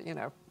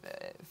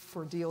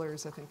 for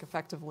dealers, I think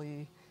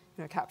effectively,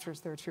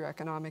 captures their true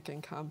economic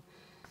income.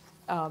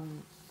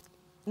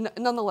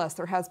 Nonetheless,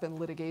 there has been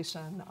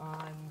litigation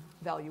on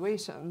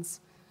valuations,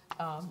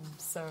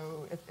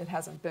 so it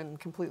hasn't been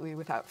completely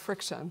without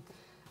friction,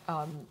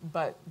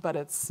 but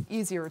it's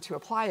easier to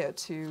apply it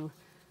to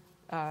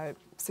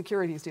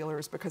securities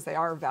dealers because they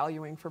are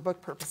valuing for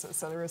book purposes.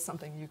 So there is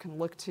something you can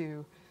look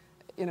to,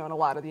 and a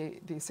lot of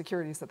the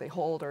securities that they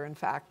hold are in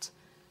fact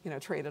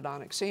traded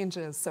on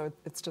exchanges. So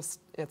it's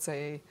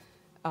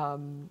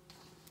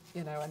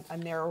a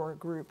narrower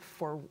group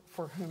for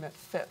whom it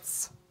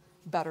fits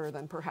better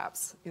than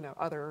perhaps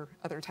other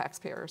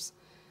taxpayers.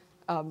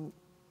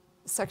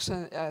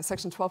 Section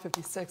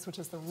 1256, which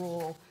is the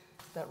rule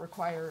that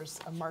requires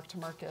a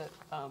mark-to-market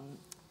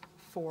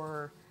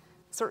for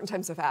certain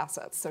types of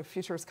assets, so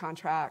futures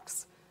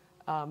contracts,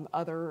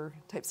 other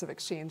types of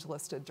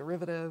exchange-listed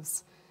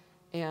derivatives,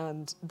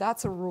 and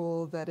that's a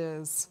rule that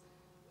is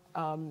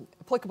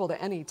applicable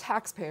to any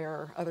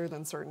taxpayer other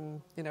than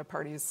certain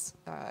parties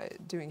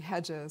doing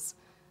hedges.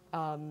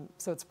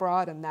 So it's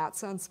broad in that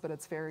sense, but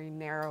it's very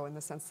narrow in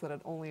the sense that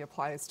it only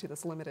applies to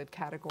this limited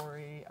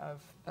category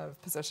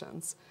of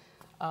positions.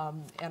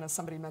 And as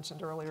somebody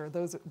mentioned earlier,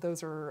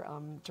 those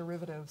are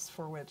derivatives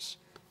for which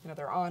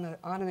they're on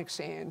an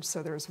exchange,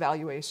 so there's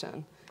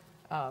valuation,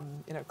 a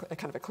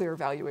kind of a clear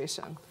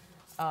valuation.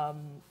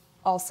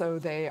 Also,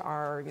 they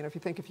are,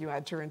 if you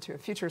enter into a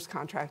futures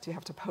contract, you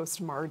have to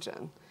post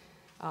margin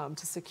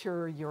to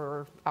secure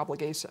your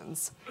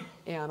obligations.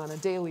 And on a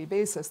daily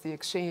basis, the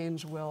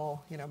exchange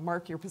will,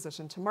 mark your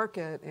position to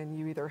market, and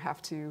you either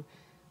have to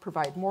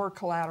provide more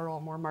collateral,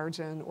 more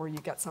margin, or you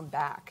get some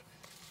back.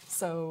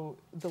 So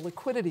the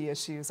liquidity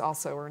issues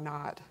also are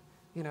not,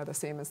 the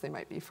same as they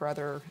might be for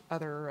other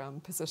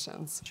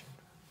positions.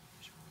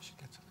 We should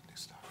get some new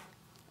stuff.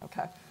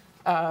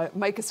 Okay.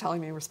 Mike is telling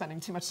me we're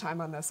spending too much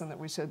time on this and that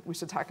we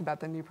should talk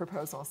about the new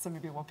proposal. So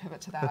maybe we'll pivot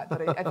to that.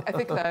 But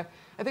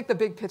I think the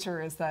big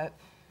picture is that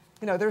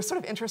they're sort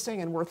of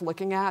interesting and worth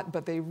looking at,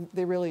 but they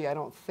really, I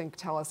don't think,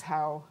 tell us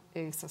how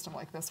a system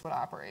like this would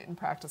operate in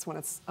practice when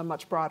it's a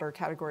much broader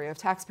category of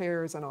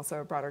taxpayers and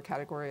also a broader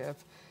category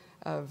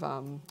of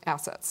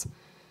assets.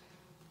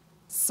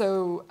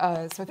 So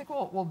I think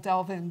we'll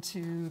delve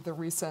into the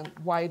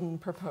recent Wyden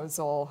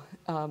proposal,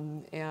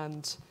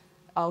 and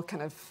I'll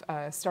kind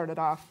of start it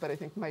off, but I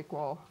think Mike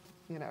will,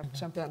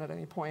 jump in at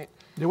any point.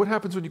 Yeah, what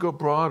happens when you go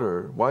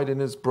broader? Wyden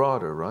is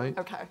broader, right?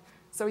 Okay.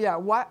 So yeah,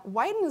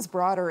 Wyden is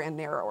broader and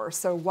narrower.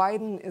 So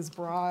Wyden is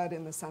broad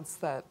in the sense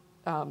that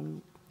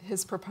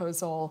his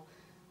proposal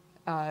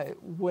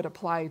would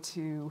apply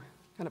to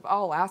kind of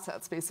all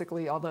assets,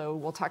 basically, although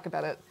we'll talk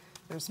about it.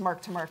 There's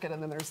mark-to-market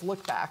and then there's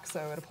look-back,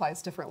 so it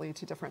applies differently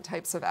to different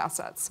types of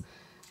assets.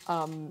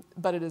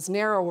 But it is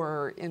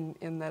narrower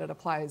in that it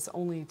applies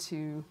only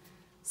to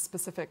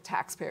specific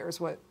taxpayers,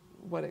 what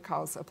it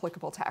calls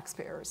applicable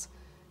taxpayers.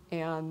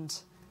 And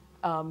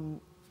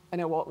I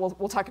know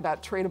we'll talk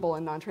about tradable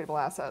and non-tradable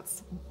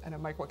assets. I know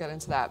Mike will get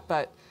into that,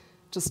 but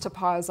just to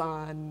pause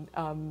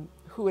on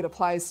who it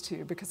applies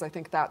to, because I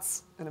think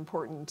that's an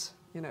important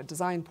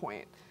design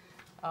point.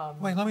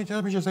 Wait, let me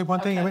just say one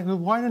thing. Okay. I mean, the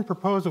Wyden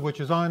proposal, which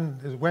is on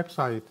his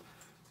website,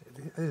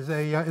 is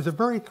a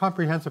very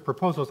comprehensive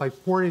proposal. It's like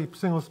 40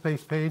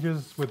 single-spaced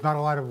pages with not a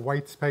lot of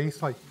white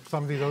space like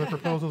some of these other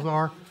proposals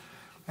are.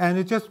 And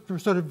it just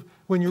sort of,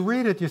 when you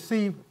read it, you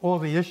see all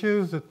the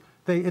issues.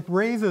 It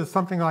raises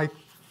something like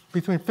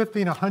between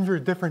 50 and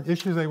 100 different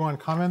issues they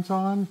want comments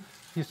on.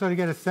 You sort of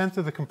get a sense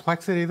of the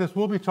complexity of this.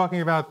 We'll be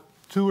talking about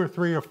 2 or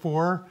 3 or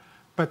 4,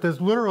 but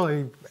there's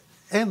literally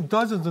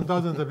dozens and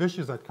dozens of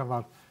issues that come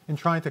up in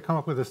trying to come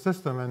up with a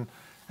system.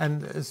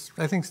 And as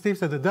I think Steve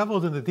said, the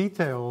devil's in the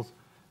details.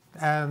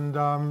 And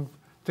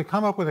to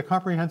come up with a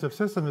comprehensive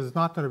system is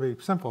not going to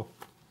be simple.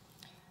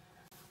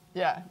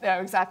 Yeah,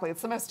 exactly.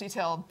 It's the most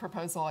detailed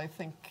proposal I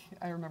think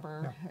I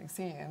remember having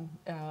seen.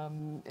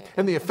 And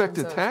the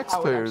affected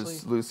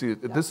taxpayers, Lucy,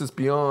 this is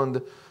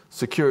beyond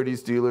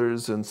securities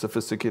dealers and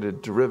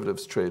sophisticated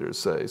derivatives traders,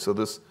 say. So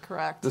this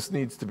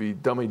needs to be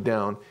dummied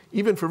down,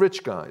 even for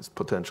rich guys,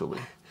 potentially.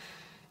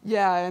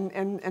 Yeah,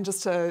 and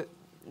just to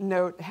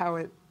note how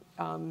it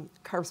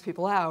carves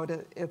people out,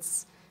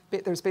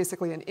 there's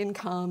basically an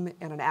income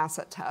and an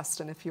asset test.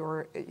 And if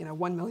you're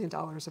 $1 million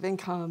of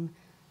income,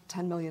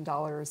 $10 million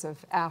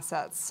of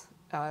assets,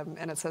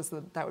 and it says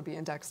that would be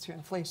indexed to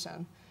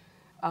inflation.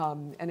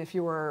 And if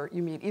you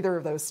meet either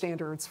of those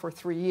standards for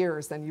 3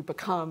 years, then you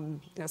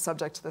become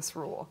subject to this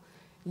rule.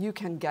 You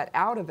can get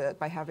out of it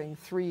by having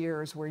 3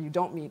 years where you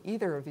don't meet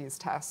either of these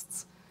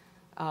tests.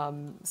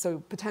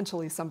 So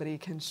potentially somebody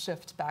can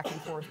shift back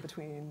and forth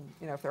between,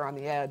 if they're on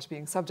the edge,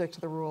 being subject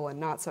to the rule and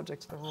not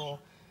subject to the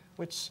rule,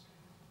 which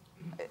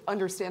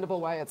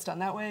understandable why it's done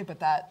that way, but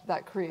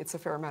that creates a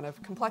fair amount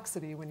of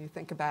complexity when you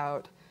think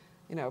about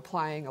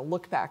applying a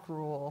look-back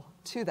rule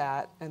to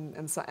that, and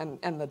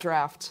the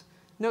draft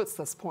notes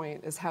this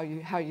point is how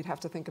you'd have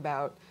to think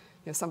about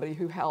somebody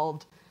who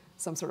held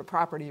some sort of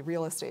property,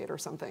 real estate or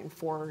something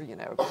for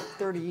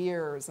 30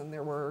 years, and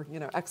there were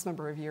X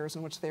number of years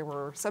in which they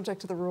were subject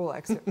to the rule,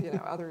 X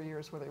other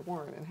years where they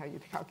weren't, and how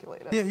you'd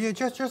calculate it. Yeah,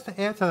 just to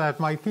add to that,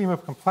 my theme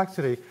of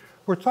complexity,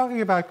 we're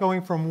talking about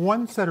going from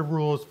one set of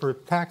rules for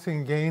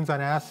taxing gains on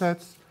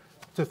assets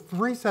to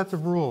 3 sets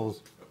of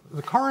rules.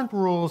 The current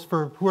rules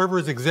for whoever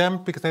is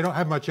exempt because they don't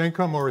have much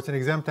income or it's an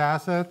exempt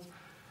asset,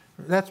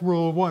 that's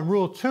rule 1.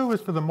 Rule 2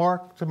 is for the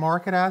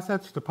mark-to-market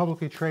assets, the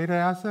publicly traded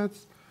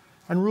assets.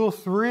 And rule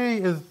 3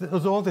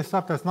 is all the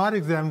stuff that's not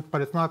exempt,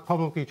 but it's not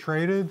publicly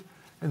traded.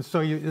 And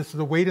so this is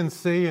a wait and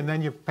see, and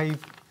then you pay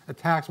a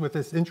tax with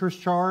this interest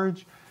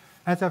charge.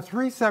 And to have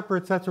 3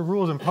 separate sets of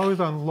rules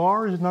imposed on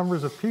large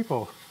numbers of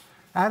people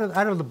out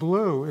of the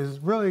blue is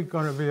really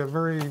going to be a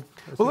very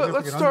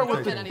let's start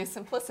with been any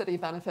simplicity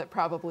benefit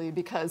probably,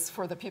 because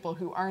for the people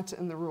who aren't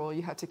in the rule,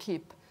 you had to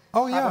keep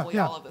all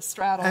of the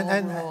straddle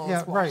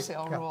rules, wash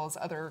sale yeah. rules,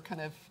 other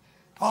kind of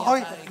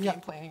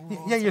game playing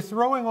rules. Yeah, you're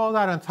throwing all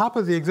that on top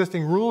of the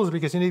existing rules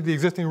because you need the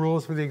existing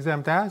rules for the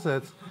exempt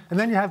assets. And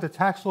then you have the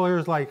tax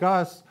lawyers like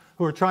us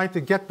who are trying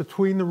to get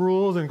between the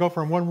rules and go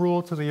from one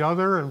rule to the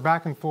other and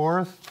back and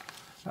forth.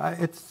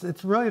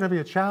 It's really going to be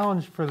a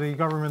challenge for the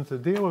government to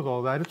deal with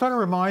all that. It sort of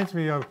reminds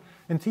me of,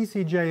 in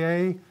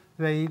TCJA,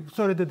 they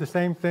sort of did the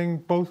same thing,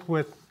 both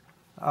with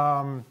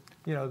the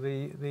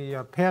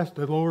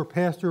lower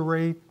pass-through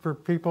rate for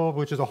people,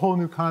 which is a whole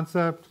new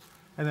concept,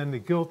 and then the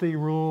GILTI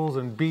rules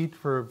and BEAT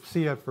for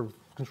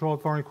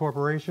controlled foreign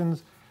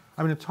corporations.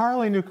 I mean,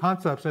 entirely new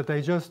concepts that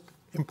they just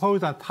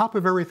imposed on top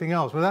of everything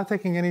else without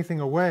taking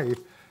anything away,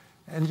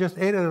 and just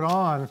added it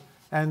on.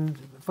 And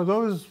for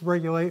those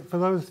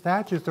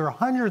statutes, there are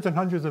hundreds and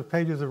hundreds of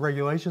pages of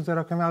regulations that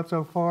have come out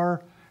so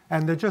far,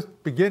 and they're just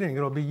beginning.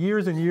 It'll be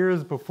years and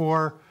years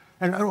before,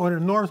 and an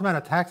enormous amount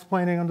of tax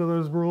planning under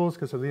those rules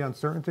because of the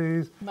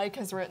uncertainties. Mike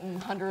has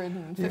written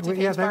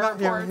 150-page bar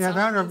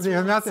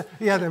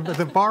reports.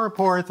 The bar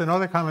reports and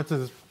other comments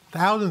is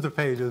thousands of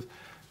pages,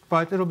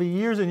 but it'll be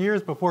years and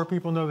years before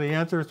people know the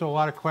answers to a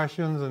lot of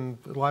questions, and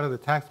a lot of the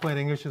tax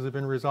planning issues have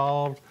been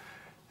resolved.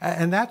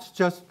 And that's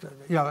just,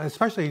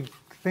 especially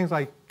things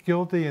like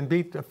GILTI and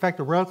BEAT affect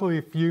a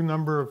relatively few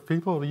number of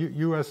people,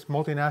 U.S.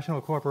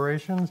 multinational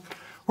corporations.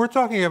 We're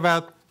talking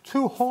about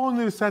 2 whole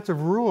new sets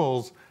of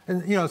rules.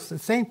 And, the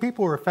same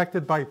people are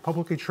affected by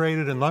publicly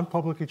traded and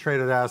non-publicly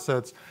traded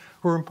assets.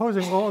 We're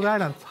imposing all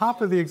that on top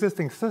of the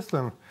existing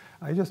system.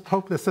 I just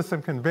hope the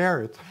system can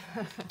bear it.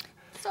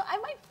 So I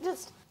might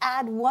just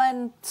add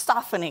one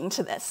softening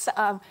to this.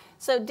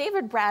 So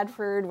David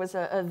Bradford was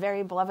a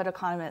very beloved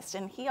economist,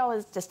 and he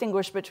always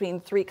distinguished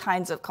between 3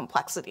 kinds of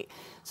complexity.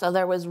 So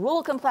there was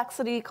rule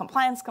complexity,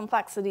 compliance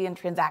complexity, and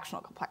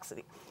transactional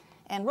complexity.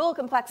 And rule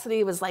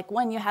complexity was like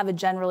when you have a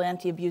general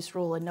anti-abuse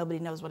rule and nobody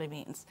knows what it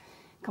means.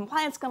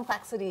 Compliance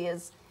complexity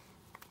is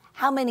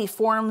how many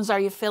forms are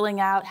you filling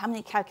out, how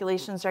many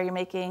calculations are you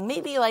making,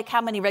 maybe like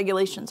how many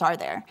regulations are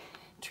there.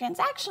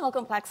 Transactional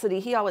complexity,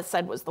 he always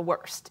said, was the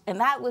worst. And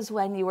that was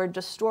when you were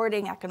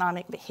distorting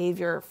economic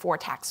behavior for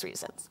tax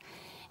reasons.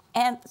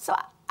 And so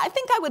I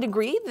think I would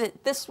agree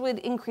that this would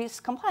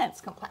increase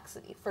compliance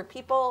complexity for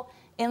people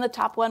in the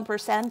top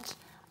 1%,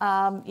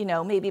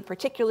 maybe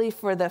particularly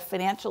for the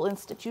financial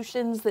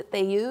institutions that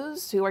they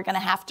use, who are going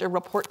to have to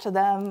report to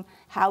them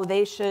how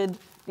they should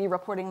be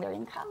reporting their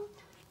income.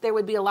 There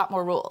would be a lot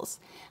more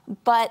rules.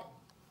 But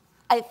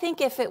I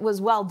think if it was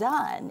well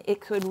done,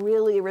 it could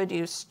really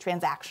reduce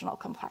transactional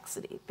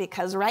complexity,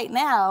 because right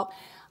now,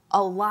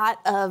 a lot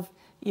of,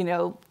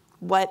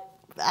 what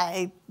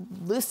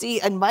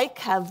Lucy and Mike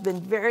have been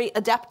very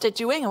adept at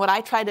doing, and what I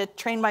try to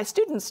train my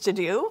students to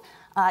do,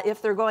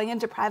 if they're going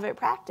into private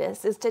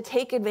practice, is to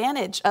take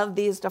advantage of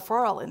these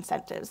deferral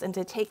incentives and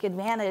to take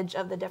advantage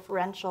of the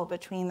differential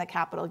between the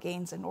capital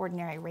gains and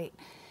ordinary rate.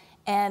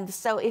 And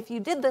so if you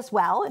did this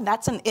well, and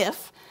that's an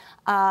if,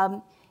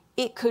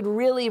 it could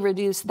really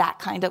reduce that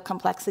kind of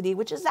complexity,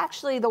 which is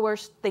actually the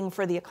worst thing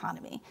for the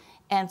economy.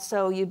 And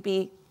so you'd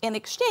be, in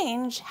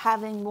exchange,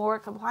 having more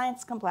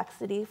compliance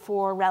complexity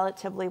for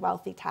relatively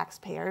wealthy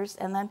taxpayers,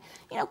 and then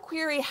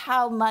query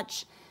how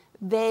much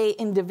they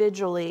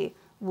individually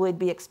would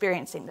be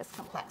experiencing this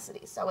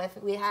complexity. So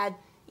if we had,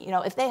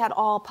 if they had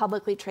all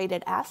publicly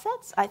traded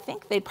assets, I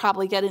think they'd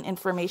probably get an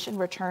information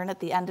return at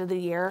the end of the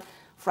year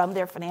from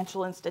their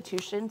financial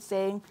institution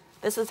saying,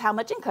 this is how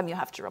much income you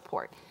have to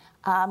report.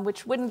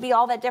 Which wouldn't be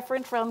all that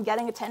different from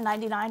getting a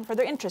 1099 for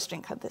their interest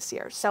income this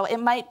year. So it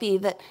might be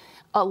that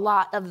a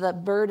lot of the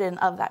burden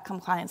of that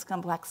compliance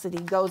complexity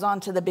goes on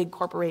to the big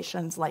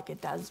corporations like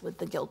it does with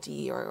the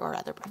GILTI or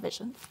other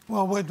provisions.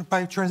 Well,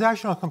 by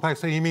transactional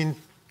complexity, you mean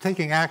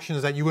taking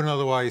actions that you wouldn't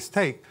otherwise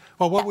take.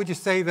 Well, what would you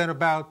say then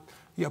about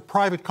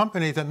private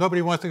companies that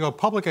nobody wants to go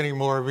public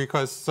anymore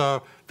because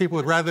people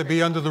would rather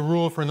be under the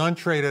rule for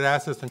non-traded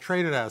assets than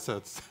traded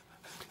assets?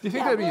 Do you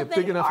think that'd be a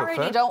big enough effect? They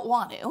already don't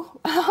want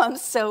to.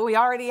 So we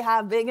already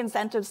have big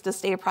incentives to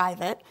stay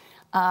private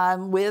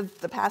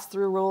with the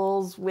pass-through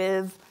rules,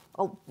 with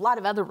a lot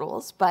of other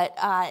rules. But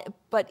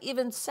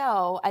even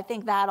so, I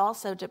think that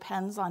also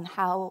depends on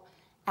how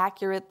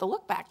accurate the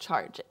look-back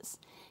charge is.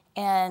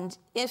 And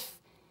if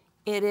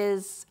it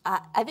is,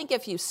 I think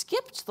if you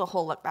skipped the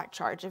whole look-back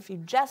charge, if you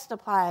just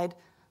applied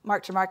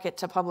mark-to-market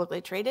to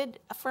publicly traded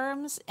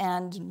firms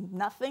and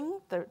nothing,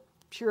 the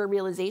pure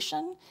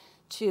realization,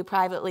 to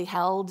privately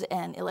held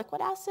and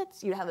illiquid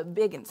assets, you have a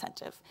big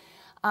incentive.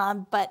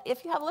 But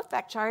if you have a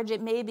look-back charge,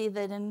 it may be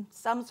that in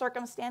some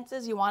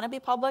circumstances you want to be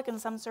public, in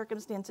some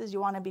circumstances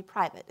you want to be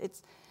private.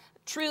 It's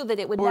true that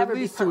it would never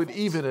be perfect. Or at least it would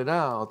even it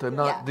out, and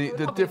not the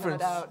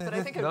difference. But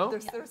I think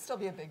there'd still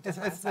be a big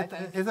difference, I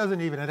think. It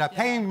doesn't even it out.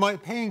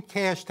 Paying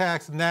cash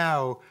tax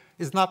now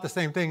is not the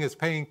same thing as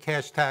paying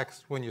cash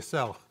tax when you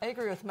sell. I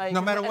agree with Mike.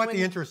 No matter what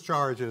the interest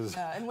charge is.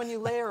 And when you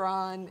layer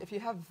on, if you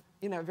have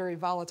very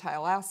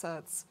volatile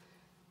assets,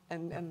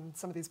 and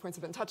some of these points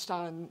have been touched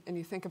on, and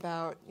you think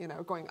about,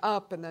 going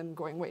up and then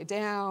going way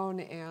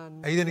down,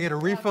 and... Are you going to get a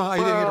refund? Are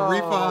you going to get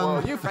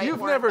a refund?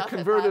 You've never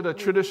converted a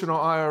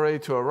traditional IRA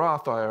to a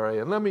Roth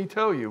IRA, and let me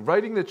tell you,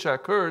 writing the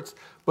check hurts,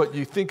 but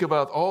you think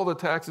about all the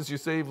taxes you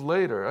save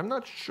later. I'm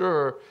not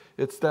sure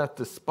it's that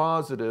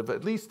dispositive,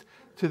 at least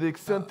to the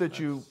extent that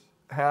you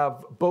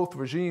have both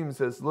regimes,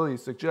 as Lily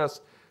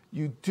suggests.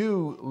 You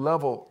do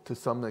level, to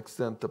some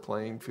extent, the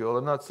playing field.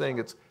 I'm not saying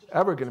it's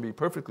ever going to be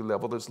perfectly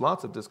level. There's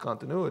lots of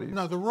discontinuities.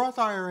 No, the Roth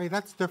IRA,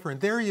 that's different.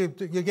 There you're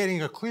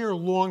getting a clear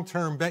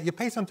long-term benefit. You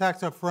pay some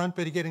tax up front,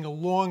 but you're getting a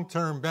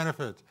long-term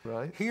benefit.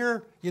 Right.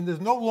 Here, there's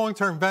no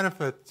long-term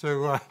benefit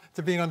to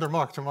being under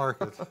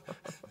mark-to-market.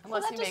 Well,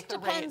 that just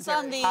depends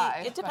on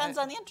it depends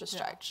on the interest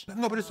charge.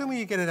 No, but assuming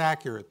you get it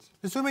accurate.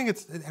 Assuming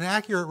it's an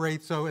accurate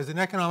rate, so as an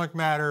economic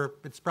matter,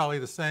 it's probably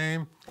the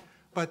same.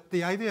 But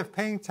the idea of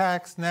paying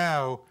tax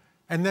now,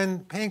 and then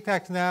paying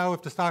tax now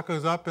if the stock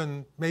goes up,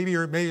 and maybe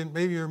you're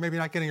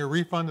not getting a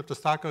refund if the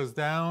stock goes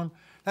down.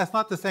 That's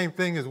not the same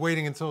thing as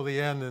waiting until the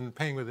end and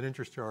paying with an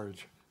interest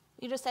charge.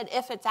 You just said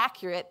if it's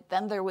accurate,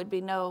 then there would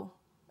be no.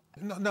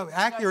 No,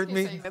 accurate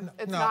means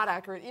it's not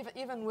accurate.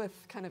 Even with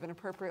kind of an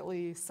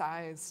appropriately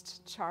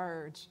sized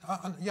charge.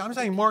 Yeah, I'm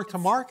saying mark to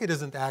market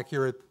isn't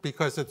accurate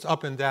because it's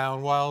up and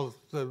down. While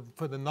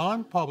for the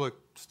non-public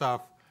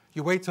stuff,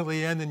 you wait till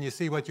the end and you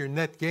see what your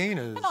net gain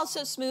is. And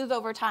also smooth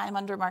over time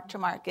under mark to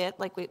market,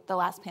 like the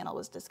last panel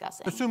was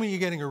discussing. Assuming you're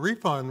getting a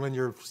refund when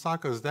your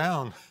stock goes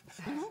down.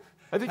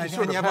 I think you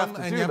sort of have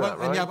to do that,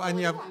 right?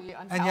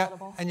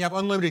 And you have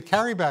unlimited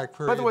carryback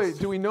periods. By the way,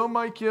 do we know,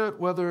 Mike, yet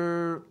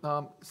whether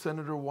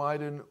Senator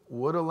Wyden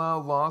would allow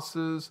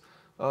losses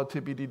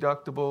to be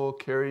deductible,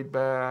 carried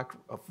back,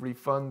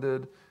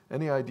 refunded?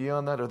 Any idea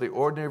on that? Are they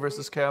ordinary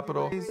versus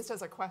capital? He raised it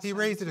as a question. He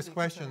raised it as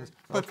questions.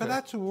 But for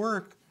that to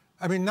work,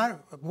 I mean,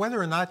 whether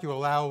or not you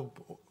allow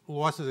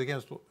losses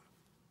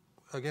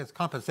against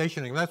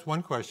compensation, that's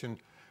one question.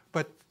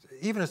 But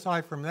even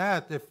aside from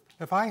that,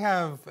 if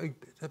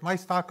my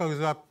stock goes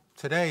up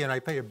today and I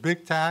pay a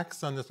big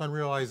tax on this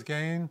unrealized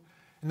gain,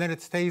 and then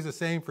it stays the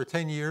same for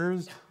 10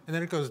 years, and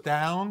then it goes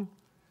down,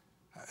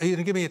 are you going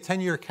to give me a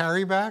 10-year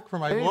carryback for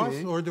my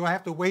loss, or do I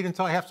have to wait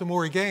until I have some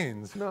more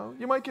gains? No,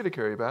 you might get a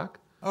carryback.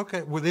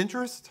 Okay, with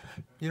interest?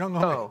 You don't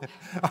know.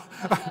 No.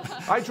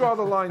 I draw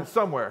the line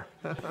somewhere.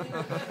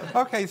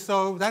 Okay,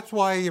 so that's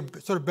why you're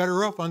sort of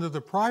better off under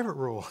the private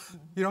rule.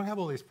 You don't have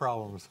all these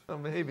problems.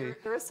 Maybe.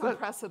 There is some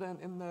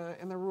precedent in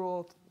the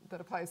rule that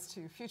applies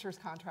to futures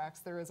contracts.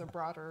 There is a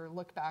broader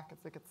look back.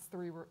 It's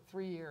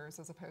 3 years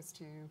as opposed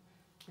to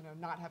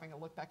not having a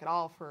look back at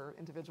all for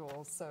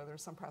individuals. So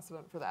there's some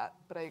precedent for that.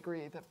 But I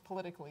agree that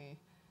politically,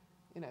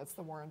 it's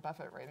the Warren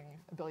Buffett writing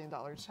 $1 billion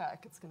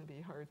check. It's going to be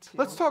hard to...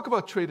 Let's talk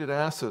about traded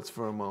assets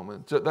for a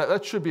moment.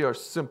 That should be our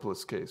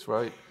simplest case,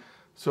 right?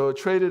 So a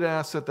traded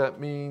asset, that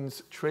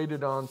means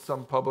traded on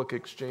some public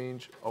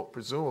exchange,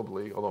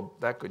 presumably, although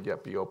that could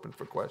yet be open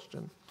for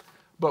question.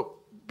 But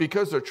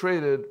because they're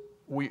traded,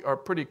 we are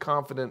pretty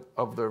confident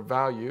of their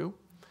value.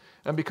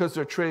 And because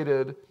they're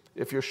traded,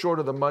 if you're short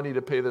of the money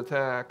to pay the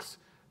tax,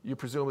 you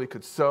presumably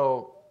could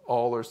sell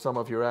all or some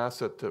of your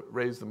asset to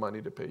raise the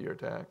money to pay your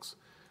tax.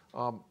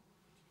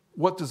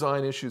 What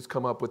design issues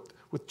come up with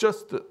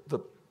just the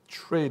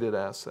traded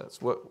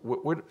assets? Where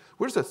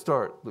does that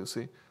start,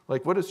 Lucy?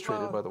 Like, what is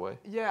traded, by the way?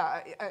 Yeah,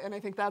 and I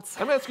think that's...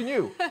 I'm asking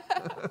you.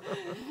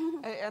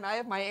 And I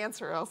have my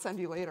answer. I'll send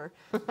you later.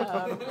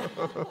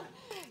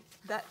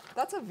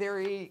 That's a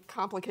very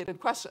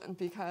complicated question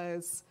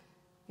because,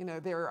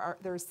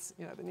 there's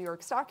the New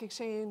York Stock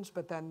Exchange,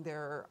 but then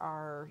there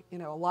are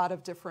a lot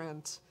of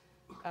different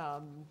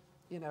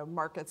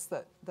markets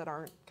that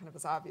aren't kind of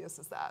as obvious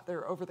as that. There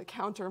are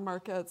over-the-counter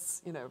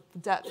markets.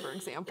 Debt, for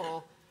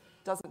example,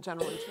 doesn't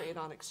generally trade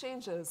on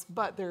exchanges,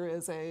 but there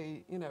is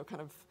a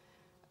kind of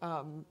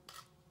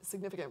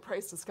significant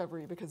price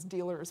discovery because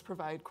dealers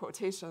provide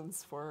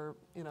quotations for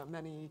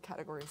many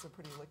categories of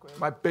pretty liquid.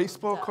 My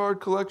baseball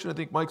card collection, I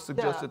think Mike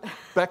suggested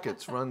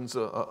Beckett's runs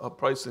a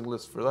pricing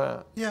list for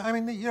that. Yeah, I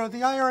mean, the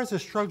IRS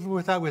has struggled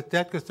with that with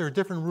debt because there are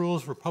different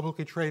rules for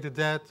publicly traded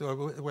debt,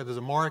 where there's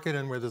a market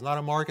and where there's not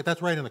a market.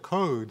 That's right in the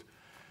code.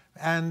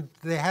 And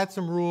they had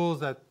some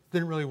rules that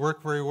didn't really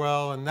work very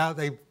well, and now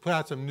they put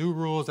out some new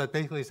rules that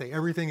basically say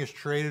everything is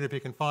traded if you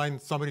can find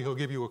somebody who'll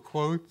give you a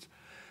quote.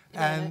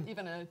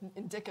 Even an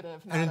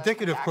indicative. An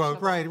indicative quote,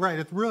 right.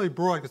 It's really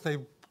broad because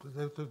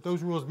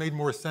those rules made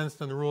more sense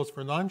than the rules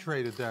for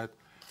non-traded debt.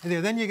 And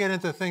then you get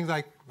into things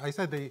like I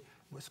said.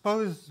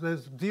 Suppose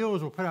those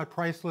dealers will put out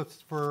price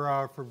lists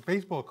for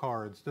baseball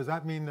cards. Does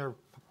that mean they're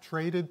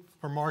traded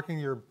for marking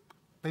your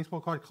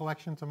baseball card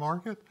collection to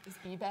market? Is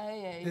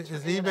eBay Is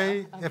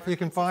eBay, if you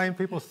can find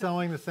people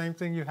selling the same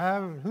thing you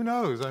have? Who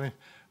knows? I mean,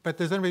 but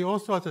there's going to be all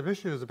sorts of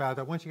issues about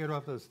that once you get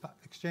off those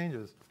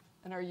exchanges.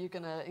 And are you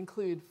going to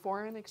include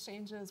foreign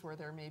exchanges where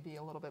there may be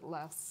a little bit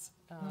less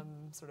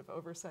sort of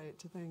oversight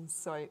to things?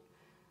 So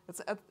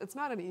it's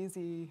not an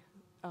easy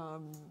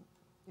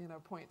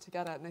point to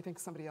get at. And I think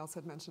somebody else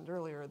had mentioned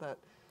earlier that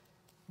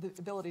the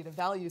ability to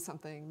value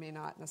something may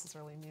not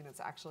necessarily mean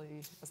it's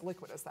actually as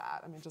liquid as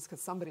that. I mean, just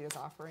because somebody is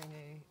offering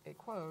a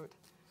quote,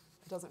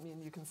 it doesn't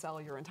mean you can sell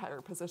your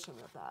entire position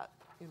at that,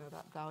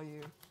 that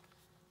value.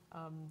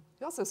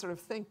 You also sort of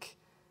think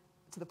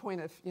to the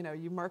point of,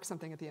 you mark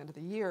something at the end of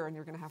the year and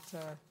you're going to have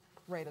to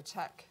write a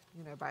check,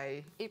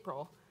 by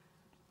April.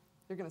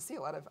 You're going to see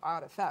a lot of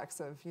odd effects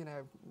of,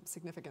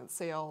 significant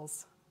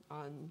sales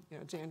on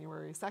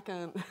January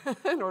 2nd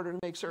in order to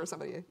make sure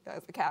somebody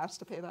has the cash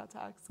to pay that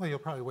tax. Well, you'll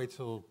probably wait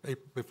till the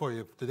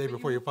day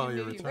before you file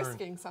your return. You may be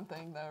risking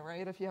something though,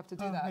 right? If you have to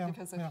do that,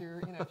 because if you're,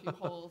 if you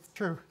hold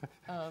True.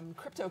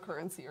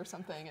 Cryptocurrency or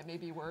something, it may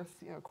be worth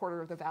a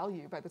quarter of the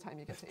value by the time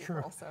you get to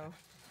April. So.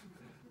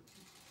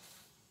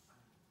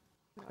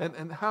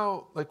 And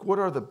how, what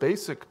are the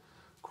basic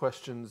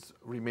questions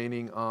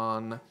remaining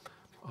on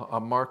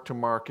a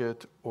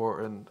mark-to-market,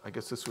 and I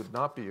guess this would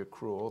not be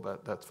accrual,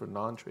 that's for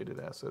non-traded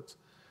assets.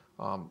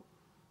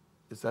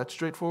 Is that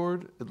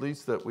straightforward? At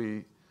least that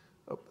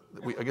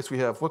I guess we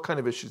have, what kind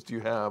of issues do you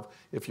have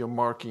if you're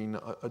marking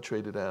a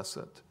traded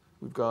asset?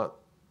 We've got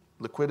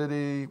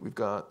liquidity, we've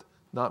got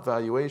not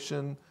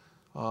valuation.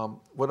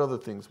 What other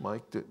things,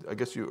 Mike? I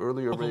guess you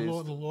earlier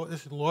raised the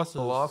losses.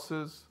 The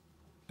losses.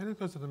 I think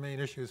those are the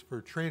main issues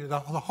for traded. The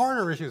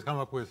harder issues come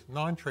up with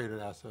non-traded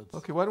assets.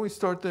 Okay, why don't we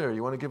start there?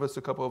 You want to give us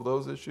a couple of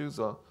those issues?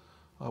 What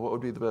would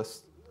be the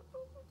best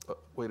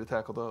way to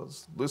tackle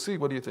those? Lucy,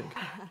 what do you think?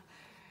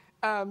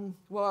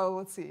 Well,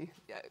 let's see.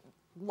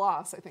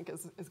 Loss, I think,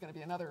 is going to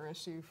be another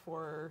issue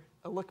for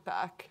a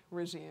look-back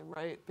regime,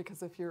 right?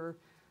 Because if you're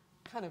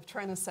kind of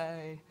trying to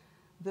say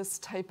this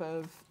type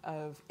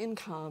of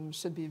income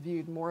should be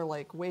viewed more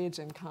like wage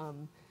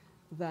income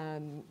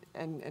than,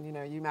 and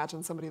you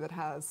imagine somebody that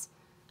has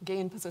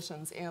gain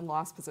positions and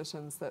loss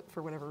positions that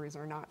for whatever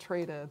reason are not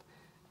traded,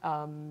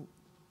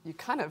 you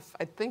kind of,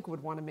 I think,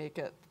 would want to make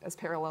it as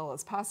parallel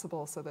as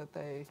possible so that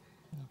they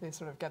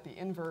sort of get the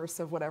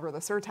inverse of whatever the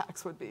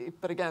surtax would be.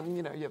 But again,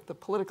 you have the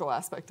political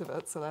aspect of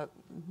it, so that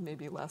may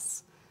be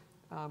less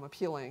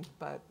appealing.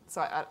 But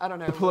so I don't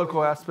know. The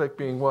political aspect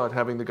being what?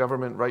 Having the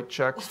government write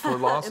checks for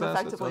loss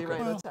assets? Effectively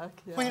write a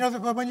check. Yeah. Well,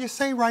 but when you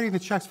say writing the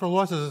checks for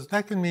losses,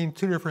 that can mean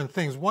two different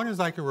things. One is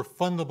like a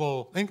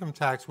refundable income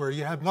tax where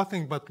you have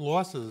nothing but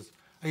losses.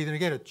 Are you going to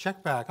get a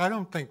check back? I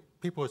don't think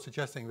people are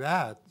suggesting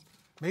that.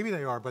 Maybe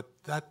they are, but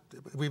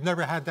we've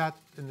never had that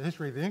in the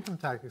history of the income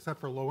tax except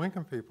for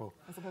low-income people.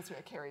 As opposed to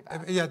a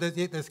carryback. Yeah,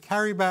 there's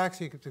carrybacks.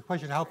 The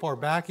question is how far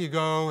back you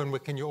go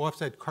and can you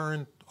offset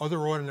current other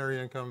ordinary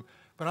income.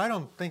 But I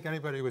don't think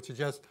anybody would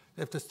suggest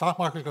if the stock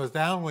market goes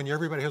down when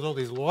everybody has all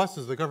these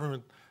losses, the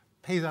government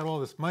pays out all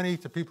this money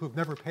to people who've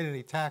never paid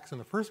any tax in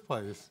the first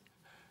place.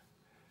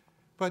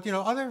 But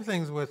other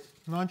things with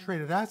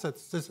non-traded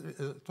assets, just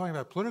talking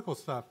about political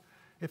stuff,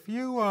 if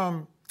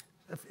you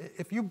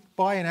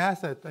buy an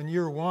asset in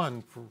year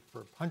one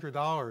for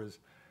 $100,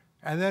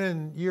 and then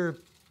in year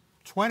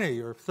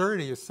 20 or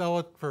 30 you sell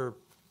it for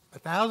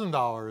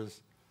 $1,000,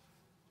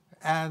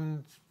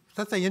 and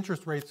let's say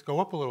interest rates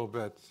go up a little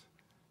bit,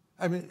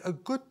 I mean, a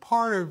good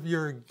part of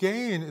your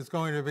gain is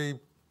going to be,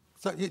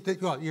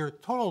 your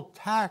total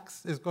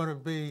tax is going to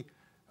be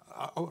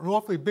an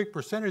awfully big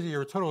percentage of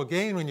your total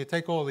gain when you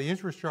take all the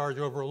interest charge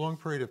over a long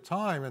period of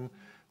time. And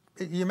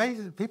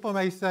people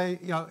may say,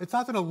 it's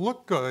not going to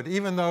look good,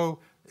 even though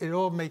it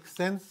all makes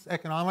sense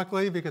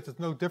economically because it's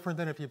no different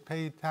than if you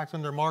paid tax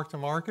under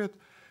mark-to-market.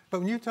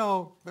 But when you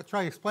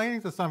try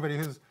explaining to somebody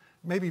who's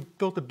maybe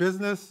built a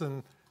business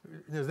and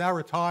is now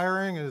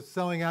retiring and is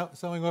selling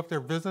off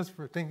their business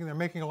for thinking they're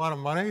making a lot of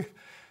money,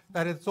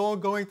 that it's all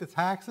going to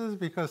taxes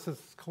because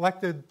it's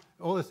collected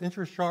all this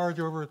interest charge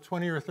over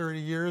 20 or 30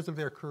 years of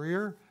their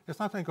career, it's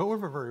not going to go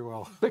over very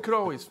well. They could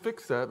always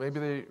fix that. Maybe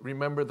they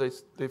remember they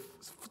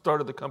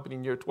started the company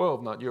in year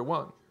 12, not year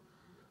 1.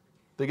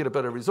 They get a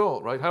better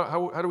result, right?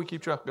 How do we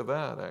keep track of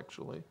that,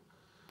 actually?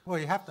 Well,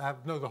 you have to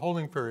know the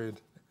holding period.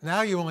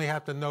 Now you only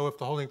have to know if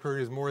the holding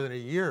period is more than a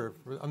year.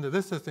 Under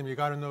this system, you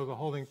got to know the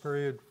holding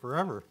period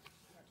forever.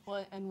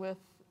 Well, and with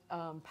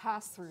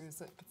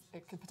pass-throughs,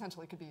 it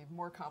could be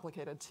more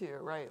complicated too,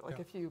 right? Like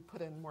if you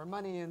put in more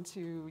money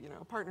into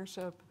a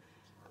partnership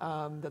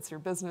that's your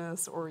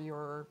business, or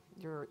your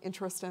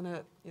interest in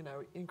it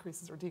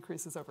increases or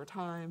decreases over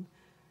time.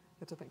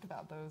 You have to think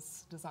about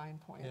those design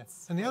points.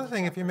 Yeah. And the other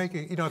thing, if you make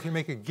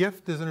a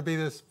gift, there's going to be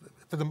this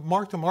for the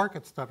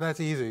mark-to-market stuff. That's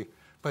easy.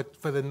 But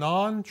for the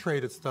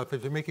non-traded stuff,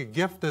 if you make a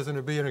gift, there's going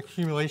to be an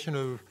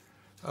accumulation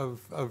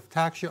of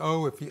tax you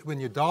owe.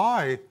 When you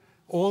die,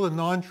 all the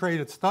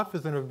non-traded stuff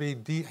is going to be,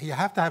 you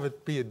have to have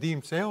it be a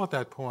deemed sale at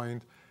that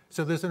point.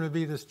 So there's going to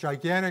be this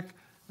gigantic,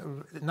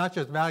 not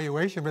just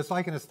valuation, but it's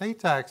like an estate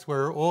tax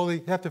where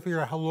you have to figure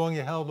out how long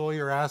you held all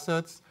your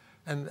assets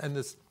and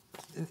this,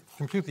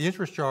 compute the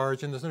interest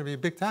charge, and there's going to be a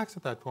big tax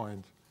at that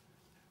point.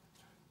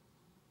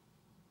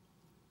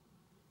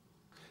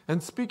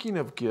 And speaking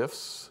of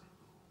gifts,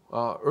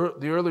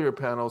 the earlier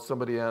panel,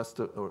 somebody asked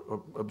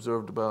or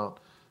observed about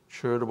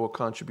charitable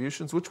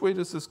contributions. Which way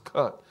does this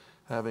cut,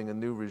 having a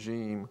new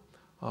regime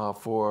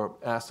for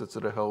assets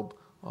that are held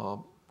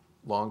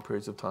long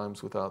periods of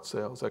times without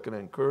sales. That can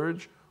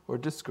encourage or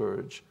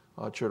discourage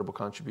charitable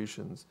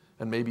contributions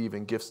and maybe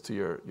even gifts to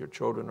your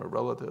children or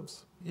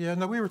relatives. Yeah,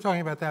 no, we were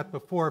talking about that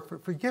before.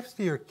 For gifts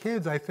to your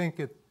kids, I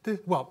think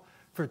well,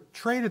 for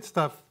traded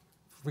stuff,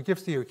 for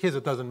gifts to your kids,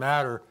 it doesn't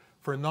matter.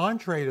 For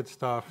non-traded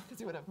stuff,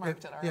 Because you would have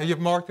marked it already. Yeah, you've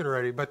marked it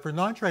already. But for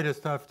non-traded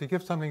stuff, to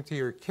give something to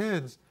your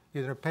kids,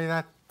 you're going to pay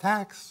that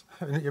tax.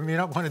 You may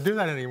not want to do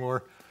that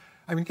anymore.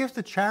 I mean, gifts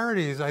to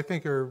charities, I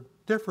think, are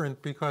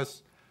different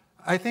because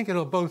I think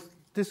it'll both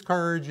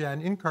discourage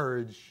and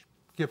encourage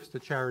gifts to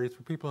charities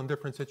for people in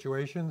different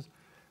situations.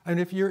 And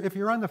if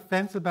you're on the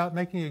fence about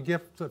making a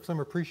gift of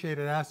some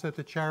appreciated asset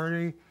to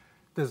charity,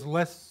 there's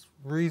less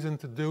reason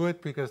to do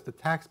it because the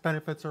tax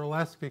benefits are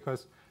less,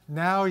 because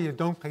now you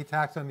don't pay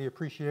tax on the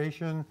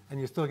appreciation and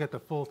you still get the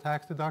full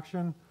tax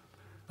deduction.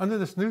 Under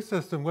this new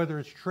system, whether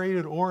it's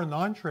traded or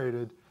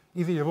non-traded,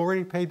 either you've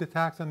already paid the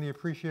tax on the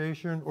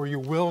appreciation or you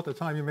will at the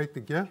time you make the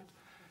gift.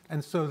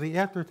 And so the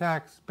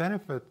after-tax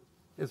benefit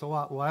is a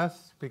lot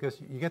less because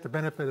you get the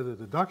benefit of the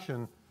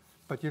deduction,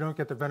 but you don't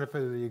get the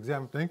benefit of the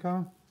exempt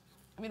income.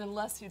 I mean,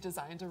 unless you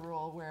designed a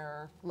rule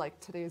where, like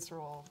today's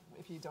rule,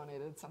 if you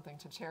donated something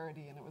to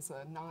charity and it was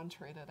a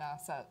non-traded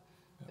asset,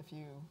 if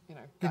you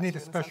got need to,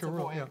 a special in a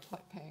sense, rule, avoid yeah.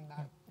 paying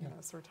that,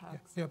 surtax.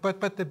 Yeah,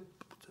 but the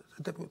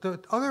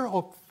other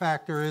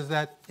factor is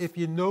that if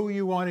you know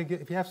you want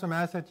to if you have some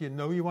asset you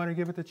know you want to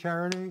give it to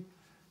charity,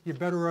 you're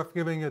better off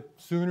giving it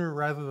sooner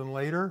rather than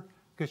later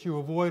because you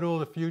avoid all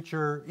the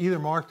future either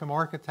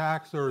mark-to-market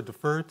tax or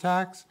deferred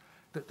tax.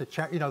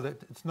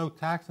 It's no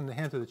tax in the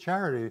hands of the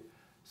charity,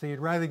 so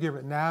you'd rather give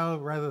it now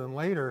rather than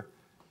later,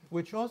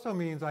 which also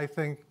means, I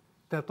think,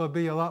 that there'll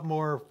be a lot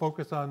more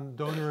focus on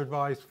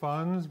donor-advised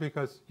funds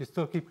because you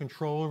still keep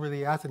control over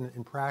the asset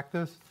in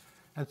practice.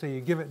 And so you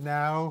give it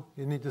now,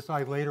 you need to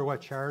decide later what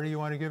charity you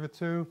want to give it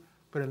to.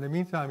 But in the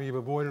meantime, you've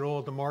avoided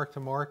all the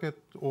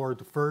mark-to-market or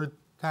deferred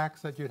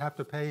tax that you'd have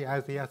to pay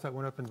as the asset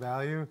went up in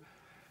value.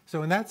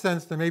 So in that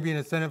sense, there may be an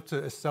incentive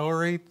to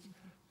accelerate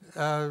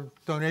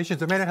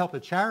donations. It may not help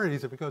the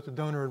charities if it goes to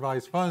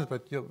donor-advised funds,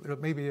 but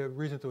it may be a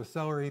reason to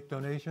accelerate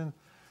donation.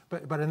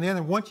 But in the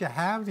end, once you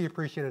have the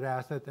appreciated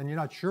asset and you're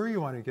not sure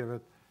you want to give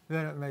it,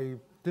 then it may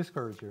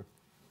discourage you.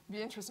 It'd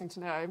be interesting to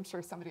know. I'm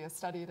sure somebody has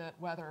studied it,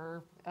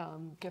 whether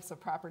gifts of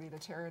property to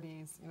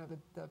charities,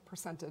 the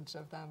percentage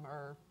of them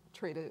are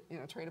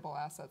tradable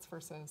assets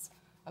versus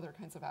other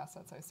kinds of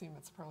assets. I assume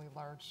it's probably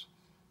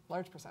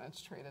large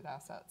percentage traded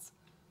assets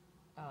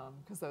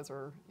because those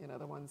are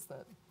the ones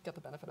that get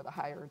the benefit of the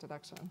higher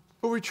deduction.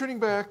 Well, returning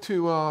back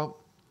to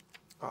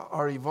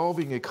our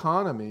evolving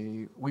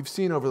economy, we've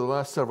seen over the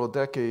last several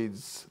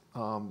decades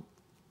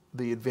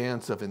the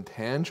advance of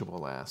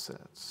intangible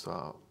assets.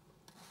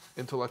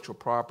 Intellectual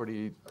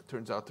property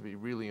turns out to be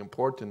really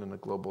important in a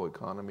global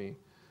economy.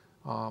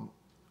 How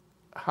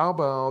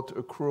about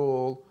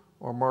accrual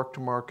or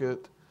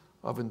mark-to-market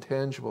of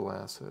intangible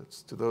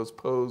assets? Do those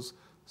pose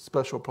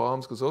special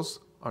problems? Because those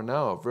are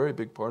now a very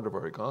big part of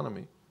our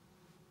economy.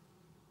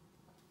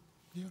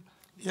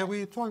 Yeah,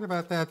 we talked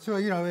about that too.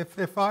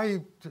 If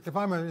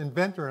I'm an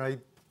inventor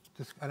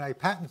and I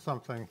patent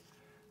something,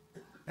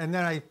 and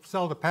then I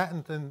sell the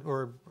patent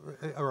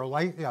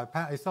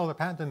I sell the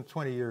patent in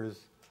 20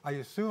 years, I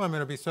assume I'm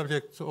going to be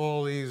subject to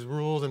all these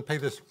rules and pay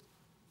this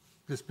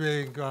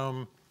big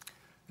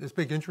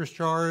interest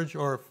charge.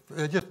 Or if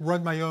I just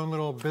run my own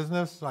little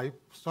business, I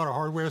start a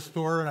hardware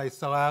store and I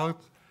sell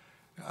out,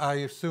 I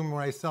assume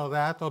when I sell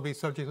that, I'll be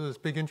subject to this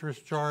big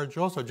interest charge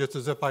also, just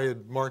as if I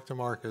had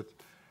mark-to-market.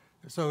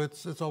 So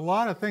it's a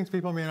lot of things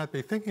people may not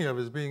be thinking of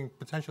as being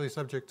potentially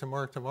subject to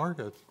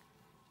mark-to-market.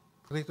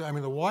 I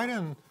mean, the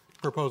Wyden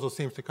proposal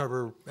seems to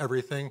cover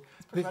everything.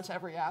 It's pretty much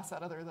every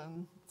asset other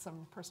than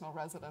some personal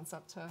residence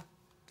up to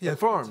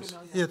farms.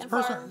 Yeah, it's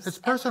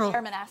personal.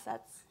 Retirement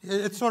assets.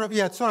 It's sort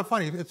of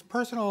funny. It's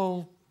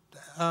personal.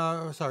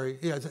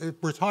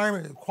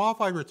 Retirement,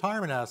 qualified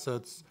retirement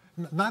assets,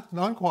 not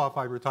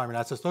non-qualified retirement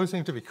assets. Those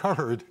seem to be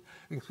covered,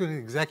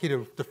 including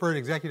deferred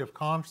executive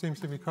comp seems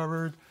to be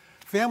covered.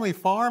 Family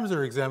farms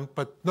are exempt,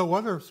 but no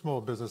other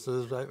small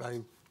businesses.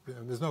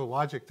 There's no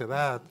logic to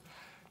that.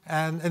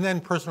 And then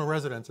personal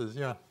residences,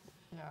 yeah.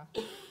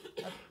 Yeah.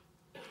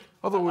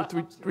 Although with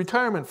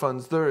retirement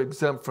funds, they're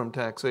exempt from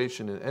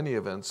taxation in any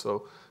event,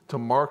 so to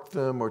mark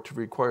them or to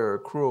require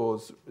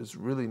accrual is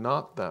really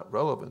not that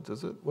relevant,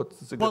 is it? What's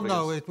the significance?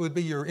 Well, no, it would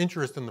be your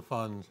interest in the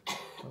fund.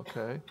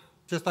 Okay.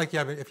 Just like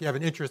if you have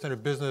an interest in a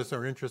business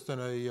or an interest in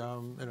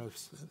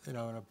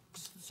a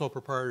sole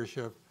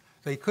proprietorship,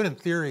 they could, in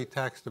theory,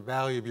 tax the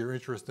value of your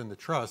interest in the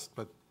trust,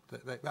 but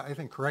I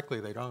think correctly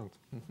they don't.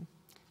 Mm-hmm.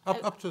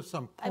 Up to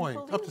some point.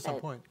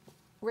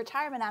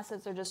 Retirement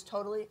assets are just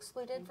totally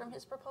excluded from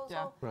his proposal.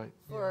 Yeah. Right.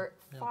 For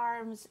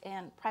farms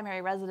and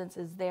primary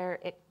residences,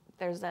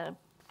 there's a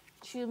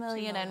 $2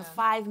 million and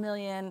 $5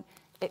 million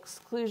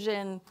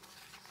exclusion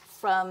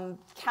from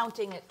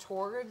counting it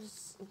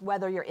towards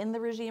whether you're in the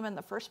regime in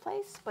the first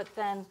place. But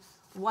then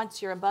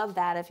once you're above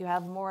that, if you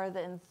have more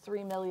than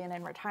 $3 million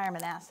in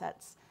retirement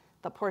assets,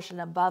 the portion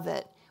above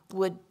it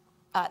would,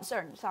 not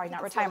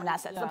retirement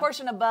assets, the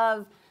portion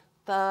above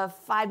the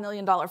 $5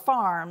 million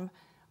farm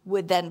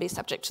would then be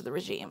subject to the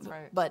regime,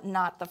 but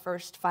not the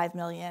first $5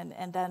 million.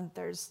 And then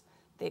there's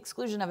the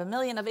exclusion of $1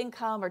 million of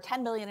income or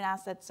 $10 million in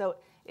assets. So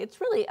it's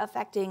really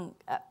affecting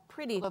a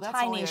pretty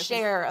tiny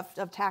share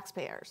of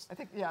taxpayers. I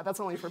think, yeah, that's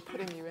only for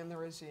putting you in the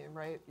regime,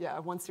 right? Yeah,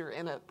 once you're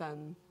in it,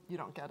 then you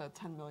don't get a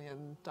 $10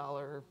 million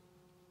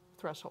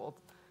threshold.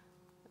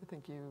 I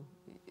think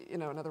you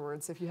know, in other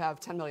words, if you have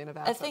 10 million of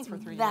assets for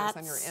 3 years,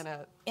 then you're in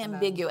it.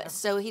 Ambiguous.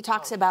 So he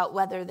talks about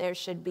whether there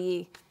should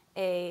be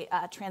a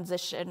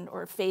transition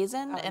or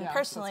phase-in. And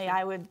personally,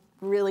 I would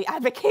really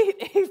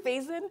advocate a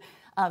phase-in.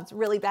 It's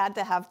really bad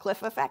to have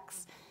cliff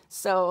effects.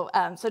 So,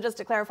 so just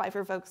to clarify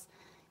for folks,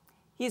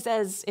 he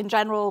says, in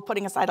general,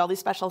 putting aside all these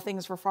special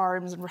things for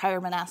farms and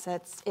retirement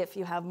assets, if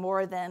you have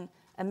more than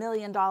 $1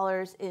 million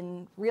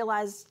in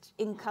realized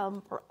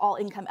income or all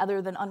income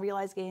other than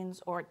unrealized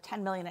gains or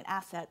 10 million in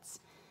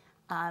assets,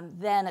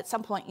 then at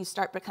some point you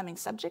start becoming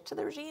subject to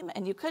the regime.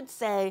 And you could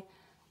say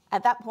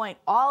at that point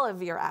all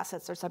of your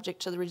assets are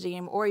subject to the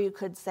regime, or you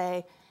could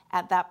say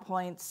at that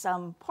point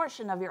some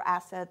portion of your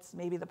assets,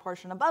 maybe the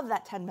portion above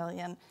that 10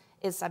 million,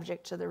 is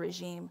subject to the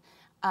regime.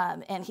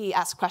 And he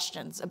asked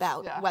questions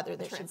about whether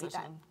there should be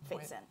that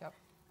phase-in. Yep.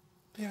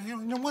 Yeah,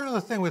 you know, one other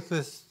thing with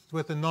this,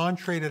 with the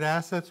non-traded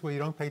assets where you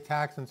don't pay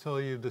tax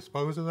until you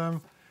dispose of them,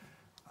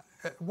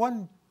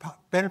 one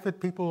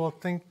benefit people will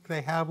think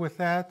they have with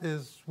that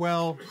is,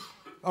 well,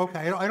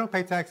 okay, I don't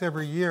pay tax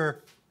every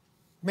year.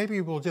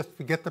 Maybe we'll just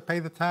forget to pay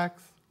the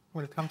tax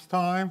when it comes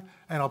time,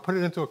 and I'll put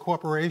it into a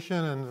corporation,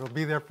 and it'll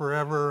be there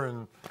forever.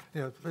 And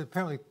you know,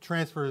 apparently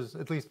transfers,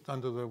 at least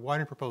under the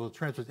Wyden proposal,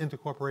 transfers into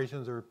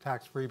corporations are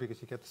tax-free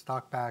because you get the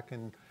stock back.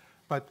 And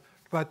but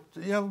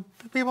you know,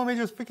 people may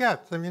just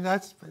forget. I mean,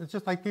 it's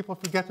just like people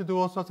forget to do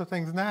all sorts of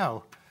things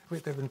now.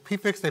 They've been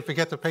PFICs, they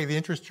forget to pay the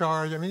interest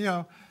charge. I mean, you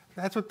know,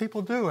 that's what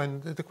people do.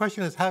 And the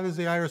question is, how does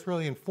the IRS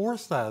really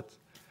enforce that?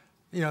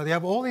 You know, they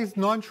have all these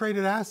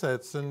non-traded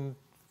assets, and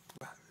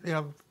you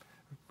know,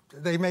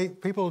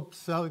 people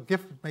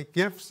make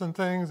gifts and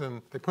things,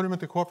 and they put them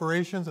into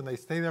corporations, and they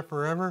stay there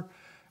forever.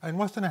 And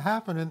what's going to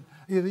happen? And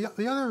you know,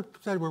 the other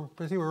side,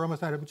 I see we're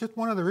almost at it, but just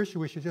one other issue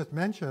we should just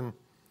mention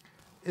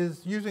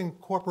is using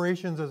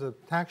corporations as a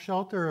tax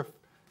shelter.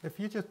 If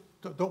you just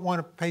don't want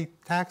to pay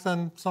tax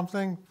on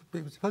something,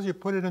 because you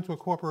put it into a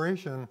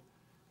corporation,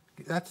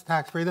 that's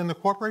tax-free. Then the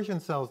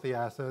corporation sells the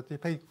asset. You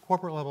pay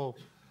corporate level,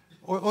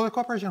 or the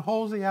corporation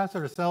holds the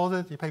asset or sells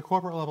it. You pay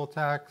corporate level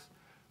tax,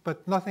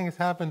 but nothing has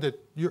happened at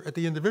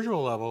the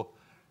individual level.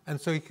 And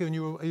so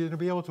you're to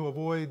be able to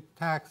avoid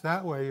tax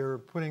that way. You're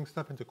putting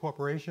stuff into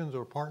corporations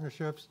or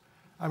partnerships.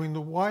 I mean,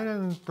 the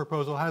Wyden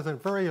proposal has a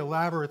very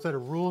elaborate set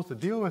of rules to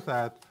deal with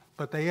that,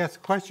 but they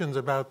ask questions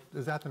about,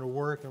 is that going to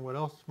work, and what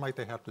else might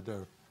they have to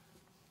do?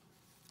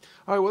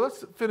 All right, well,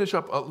 let's finish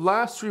up.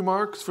 Last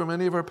remarks from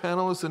any of our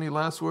panelists. Any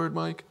last word,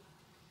 Mike?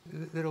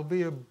 It'll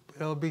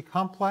be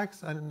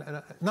complex, and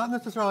not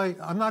necessarily,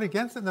 I'm not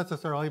against it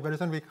necessarily, but it's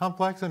going to be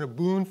complex and a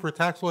boon for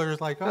tax lawyers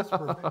like us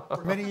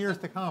for many years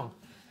to come.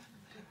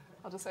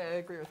 I'll just say I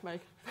agree with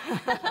Mike.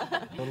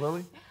 And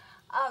Lily?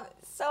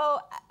 So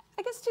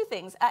I guess two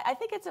things. I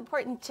think it's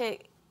important to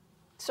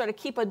sort of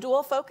keep a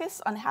dual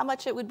focus on how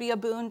much it would be a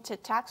boon to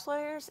tax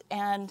lawyers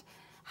and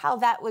how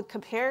that would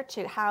compare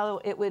to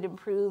how it would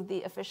improve the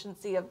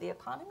efficiency of the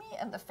economy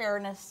and the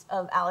fairness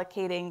of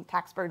allocating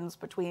tax burdens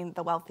between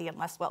the wealthy and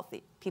less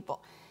wealthy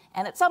people.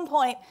 And at some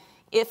point,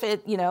 if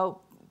it, you know,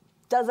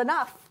 does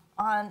enough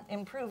on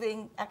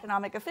improving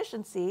economic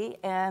efficiency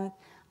and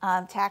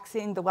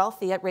taxing the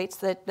wealthy at rates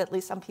that at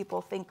least some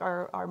people think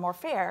are more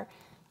fair,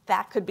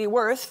 that could be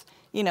worth,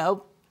 you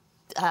know,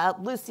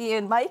 Lucy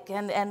and Mike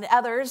and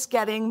others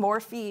getting more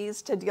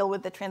fees to deal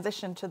with the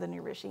transition to the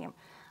new regime.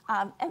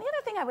 And the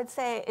other thing I would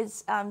say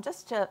is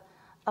just to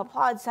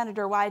applaud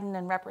Senator Wyden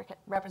and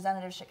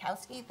Representative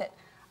Schakowsky, that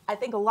I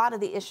think a lot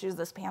of the issues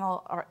this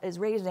panel is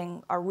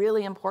raising are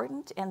really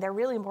important, and they're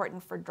really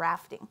important for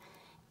drafting.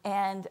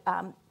 And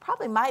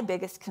probably my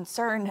biggest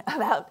concern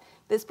about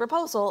this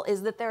proposal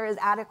is that there is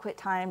adequate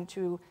time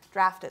to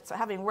draft it. So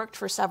having worked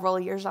for several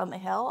years on the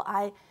Hill,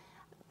 I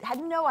had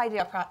no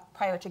idea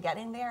prior to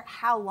getting there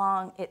how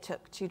long it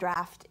took to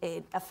draft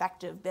an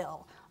effective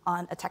bill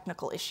on a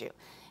technical issue.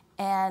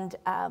 And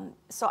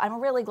so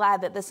I'm really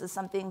glad that this is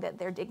something that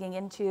they're digging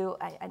into.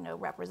 I know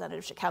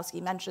Representative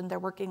Schakowsky mentioned they're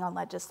working on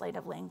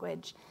legislative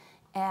language.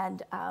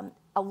 And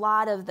a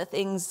lot of the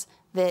things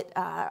that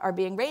are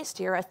being raised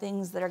here are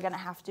things that are going to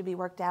have to be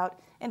worked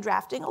out in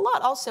drafting, a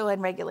lot also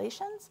in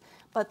regulations.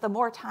 But the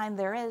more time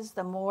there is,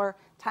 the more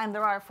time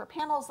there are for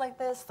panels like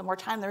this, the more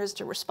time there is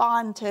to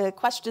respond to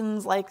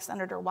questions like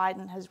Senator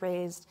Wyden has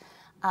raised,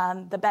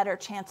 the better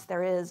chance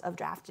there is of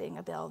drafting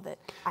a bill that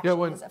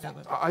actually is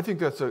effective. I think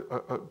that's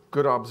a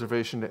good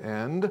observation to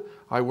end.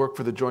 I worked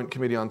for the Joint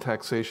Committee on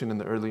Taxation in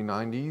the early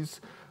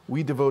 90s.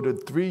 We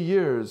devoted 3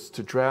 years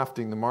to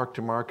drafting the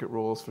mark-to-market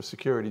rules for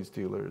securities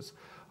dealers.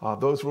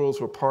 Those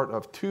rules were part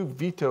of 2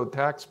 vetoed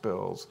tax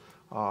bills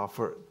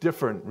for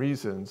different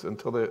reasons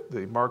until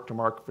the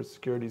mark-to-market for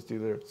securities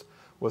dealers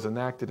was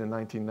enacted in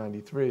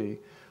 1993.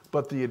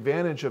 But the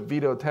advantage of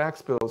veto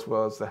tax bills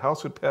was the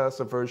House would pass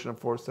a version of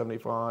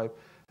 475,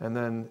 and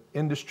then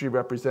industry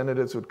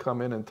representatives would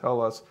come in and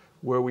tell us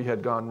where we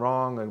had gone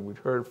wrong, and we'd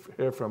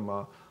hear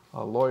from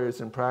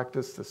lawyers in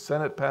practice. The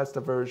Senate passed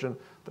a version,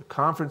 the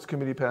conference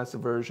committee passed a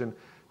version.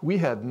 We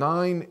had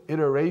 9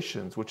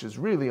 iterations, which is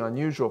really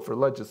unusual for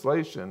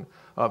legislation,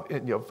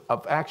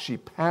 of actually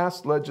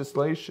passed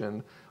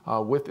legislation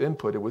with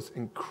input. It was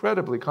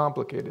incredibly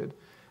complicated.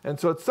 And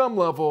so at some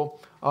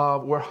level,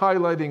 we're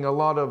highlighting a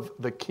lot of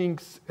the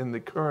kinks in the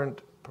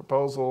current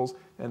proposals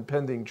and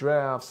pending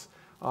drafts.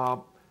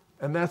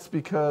 And that's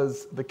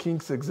because the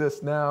kinks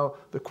exist now.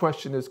 The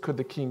question is, could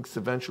the kinks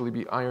eventually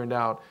be ironed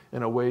out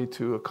in a way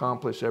to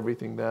accomplish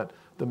everything that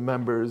the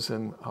members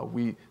and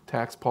we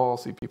tax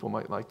policy people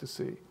might like to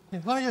see?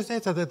 Yeah, let me just say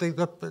so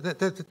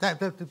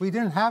that we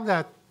didn't have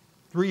that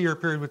 3-year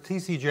period with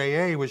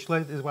TCJA, which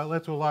is what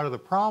led to a lot of the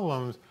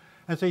problems.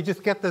 And so you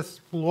just get this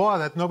law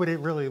that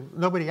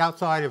nobody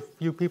outside of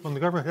few people in the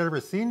government had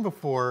ever seen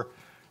before.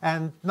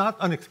 And not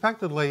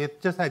unexpectedly,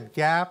 it just had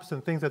gaps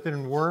and things that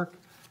didn't work.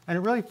 And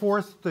it really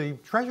forced the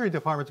Treasury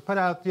Department to put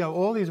out,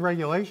 all these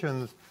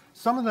regulations,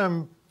 some of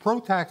them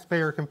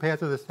pro-taxpayer compared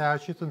to the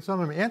statutes, and some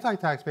of them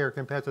anti-taxpayer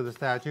compared to the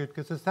statute,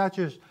 because the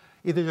statutes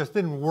either just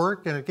didn't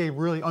work and it gave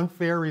really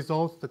unfair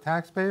results to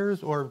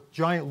taxpayers, or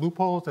giant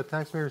loopholes that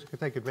taxpayers could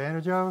take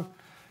advantage of.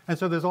 And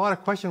so there's a lot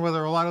of question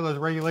whether a lot of those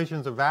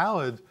regulations are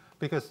valid,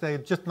 because they're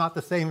just not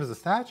the same as the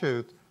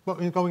statute, but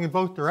going in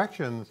both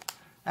directions.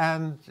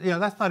 And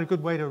that's not a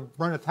good way to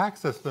run a tax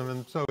system.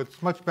 And so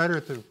it's much better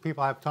to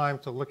people have time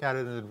to look at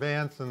it in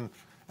advance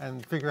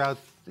and figure out,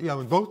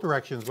 in both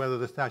directions whether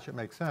the statute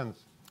makes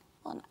sense.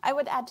 Well, I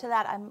would add to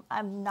that,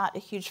 I'm not a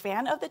huge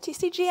fan of the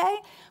TCJA,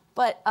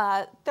 but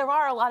there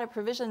are a lot of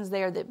provisions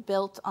there that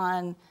built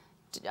on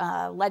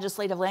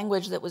legislative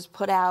language that was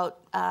put out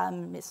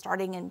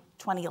starting in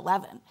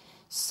 2011.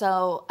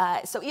 So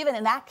even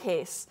in that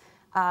case,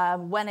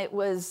 when it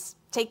was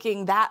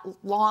taking that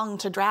long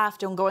to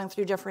draft and going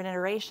through different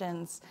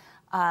iterations,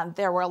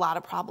 there were a lot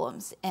of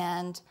problems.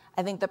 And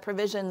I think the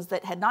provisions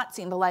that had not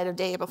seen the light of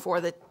day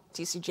before the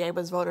TCJA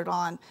was voted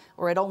on,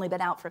 or had only been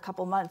out for a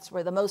couple months,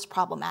 were the most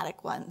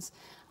problematic ones.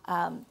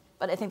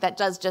 But I think that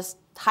does just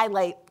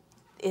highlight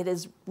it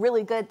is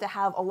really good to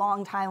have a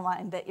long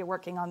timeline that you're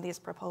working on these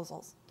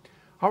proposals.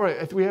 All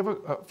right, we have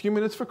a few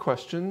minutes for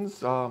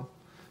questions.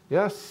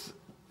 Yes,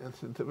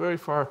 it's very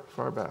far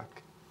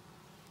back.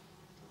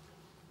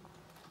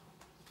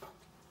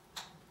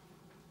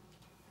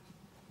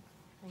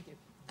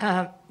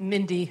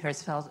 Mindy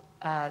Hirschfeld.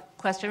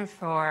 Question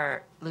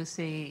for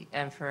Lucy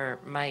and for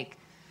Mike.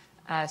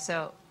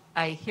 So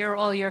I hear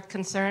all your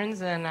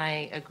concerns and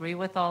I agree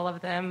with all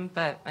of them,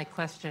 but my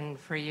question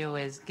for you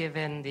is,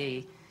 given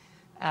the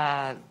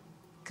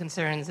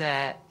concerns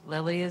that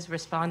Lily is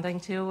responding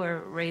to or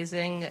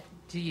raising,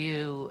 do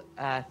you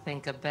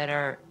think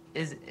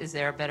is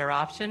there a better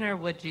option, or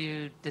would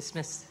you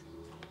dismiss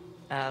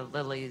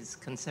Lily's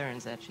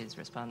concerns that she's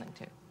responding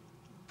to?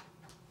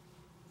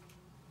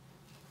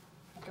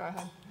 Go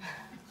ahead.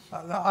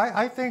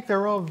 I think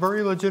they're all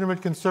very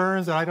legitimate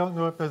concerns, and I don't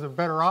know if there's a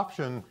better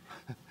option.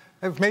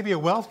 Maybe a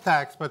wealth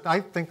tax, but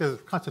I think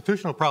there's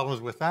constitutional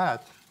problems with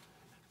that.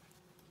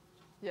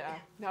 Yeah,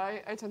 no,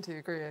 I tend to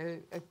agree.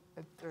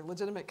 They're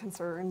legitimate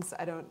concerns.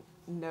 I don't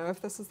know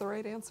if this is the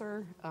right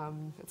answer.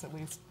 It's at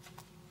least,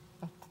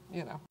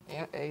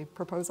 a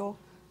proposal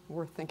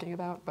worth thinking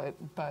about, but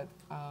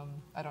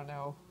I don't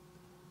know,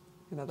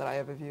 that I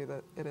have a view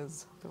that it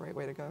is the right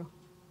way to go.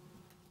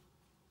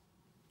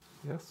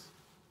 Yes.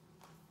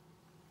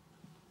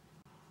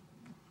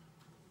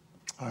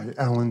 Hi,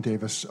 Alan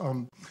Davis.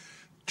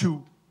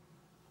 2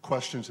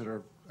 questions that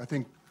are, I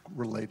think,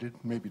 related,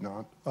 maybe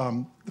not.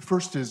 The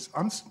first is,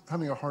 I'm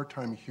having a hard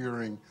time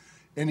hearing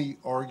any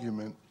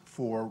argument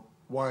for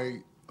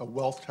why a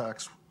wealth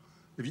tax,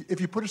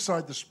 if you put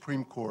aside the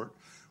Supreme Court,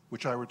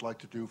 which I would like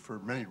to do for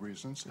many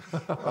reasons,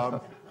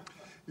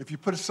 if you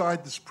put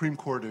aside the Supreme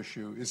Court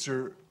issue, is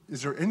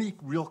there any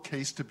real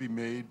case to be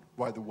made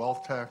why the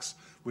wealth tax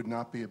would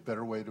not be a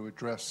better way to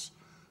address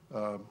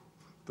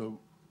the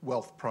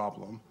wealth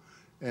problem?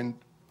 And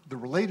the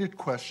related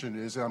question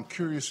is, and I'm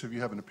curious if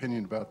you have an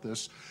opinion about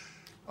this,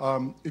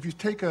 if you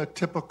take a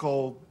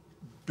typical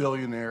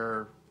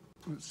billionaire,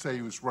 say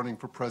he was running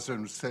for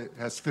president, say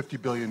has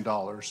 $50 billion,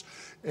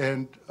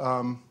 and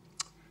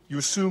you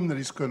assume that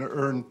he's going to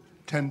earn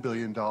 $10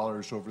 billion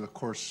over the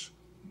course,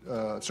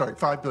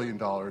 $5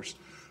 billion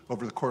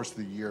over the course of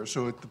the year.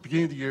 So at the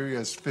beginning of the year, he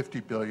has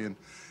 $50 billion.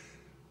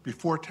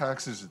 Before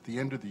taxes, at the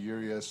end of the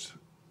year, he has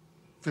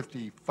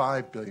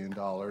 $55 billion.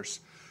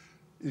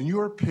 In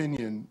your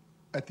opinion,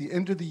 at the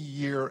end of the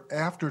year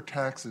after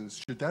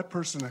taxes, should that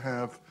person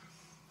have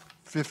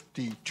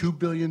 $52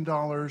 billion,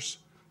 $50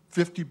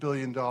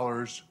 billion,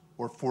 or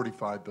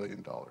 $45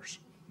 billion?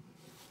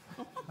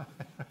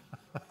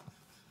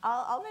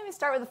 I'll maybe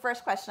start with the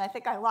first question. I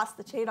think I lost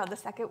the chain on the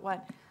second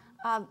one.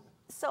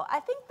 So I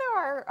think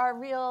there are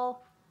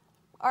real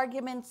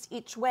arguments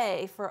each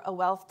way for a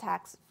wealth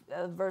tax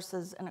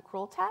versus an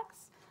accrual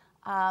tax.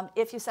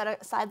 If you set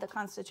aside the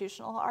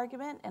constitutional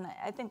argument, and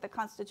I think the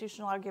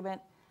constitutional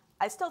argument,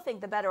 I still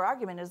think the better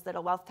argument is that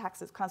a wealth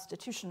tax is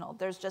constitutional.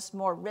 There's just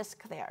more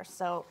risk there.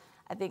 So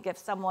I think if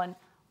someone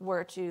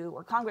were to,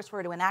 or Congress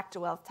were to enact a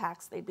wealth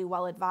tax, they'd be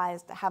well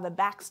advised to have a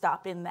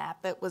backstop in that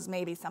was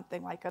maybe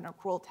something like an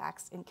accrual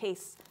tax in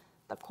case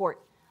the court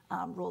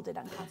ruled it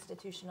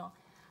unconstitutional.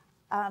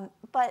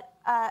 But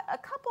a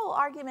couple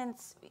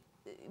arguments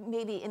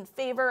maybe in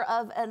favor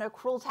of an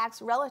accrual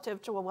tax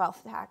relative to a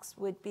wealth tax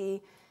would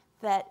be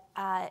that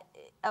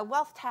a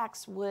wealth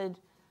tax would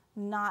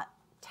not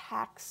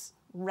tax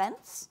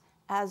rents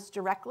as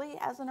directly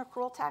as an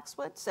accrual tax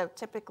would. So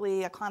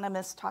typically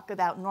economists talk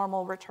about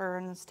normal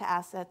returns to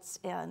assets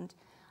and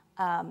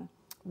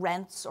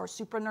rents or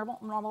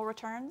supernormal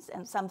returns,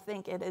 and some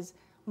think it is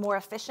more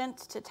efficient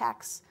to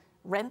tax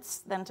rents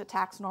than to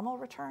tax normal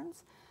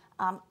returns.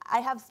 I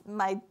have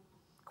my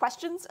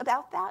questions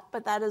about that,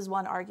 but that is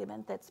one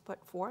argument that's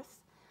put forth.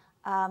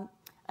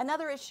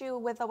 Another issue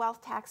with a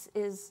wealth tax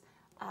is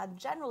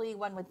generally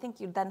one would think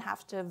you'd then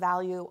have to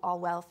value all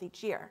wealth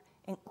each year,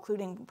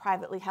 including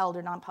privately held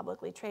or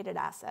non-publicly traded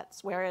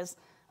assets, whereas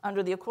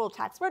under the accrual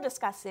tax we're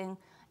discussing,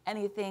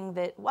 anything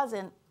that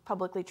wasn't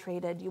publicly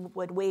traded, you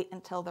would wait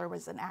until there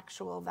was an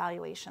actual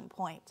valuation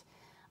point.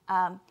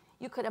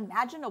 You could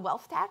imagine a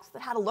wealth tax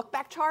that had a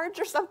look-back charge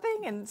or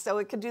something, and so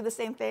it could do the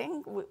same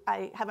thing.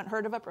 I haven't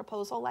heard of a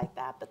proposal like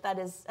that, but that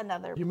is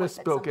another. You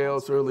missed Bill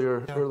Gale's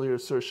earlier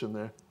assertion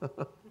there.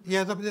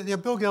 Yeah,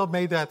 Bill Gale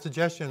made that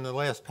suggestion in the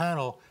last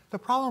panel. The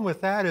problem with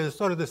that is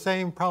sort of the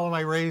same problem I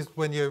raised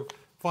when you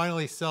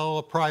finally sell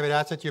a private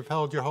asset you've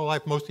held your whole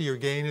life. Most of your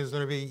gain is going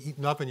to be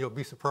eaten up, and you'll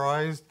be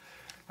surprised.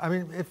 I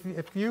mean,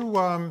 if you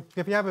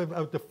have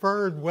a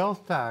deferred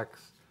wealth tax,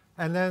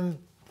 and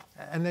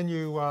then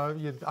you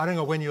I don't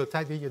know when you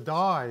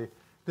die,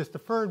 this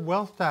deferred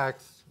wealth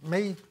tax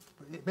maybe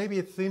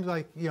it seems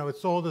like it's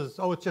sold as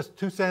it's just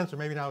 2 cents, or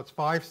maybe now it's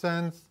 5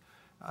 cents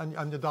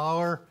on the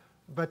dollar.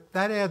 But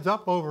that adds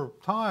up over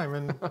time,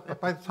 and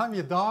by the time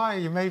you die,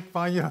 you may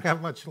find you don't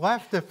have much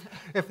left if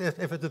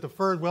it's a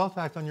deferred wealth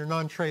tax on your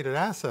non-traded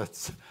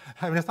assets.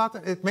 I mean,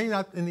 it may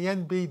not in the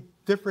end be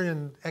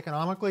different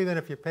economically than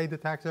if you paid the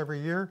tax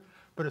every year,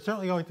 but it's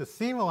certainly going to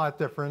seem a lot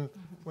different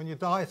when you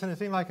die. It's going to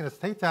seem like an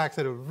estate tax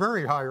at a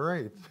very high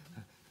rate.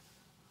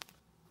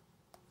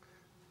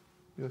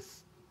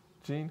 Yes,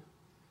 Gene?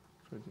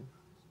 So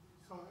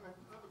I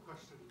have a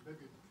question, maybe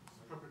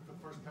appropriate for the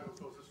first panel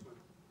goes this way.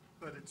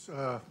 But it's,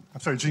 I'm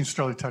sorry, Gene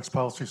Strelly, Tax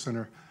Policy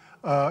Center.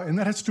 And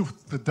that has to do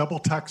with the double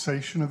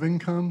taxation of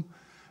income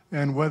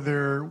and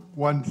whether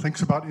one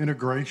thinks about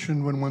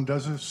integration when one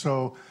does this.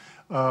 So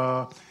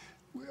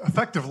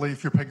effectively,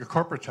 if you're paying a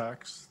corporate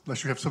tax,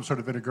 unless you have some sort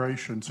of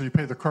integration, so you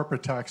pay the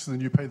corporate tax and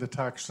then you pay the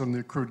tax on the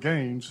accrued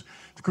gains.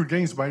 The accrued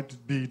gains might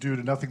be due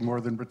to nothing more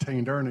than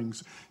retained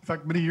earnings. In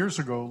fact, many years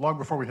ago, long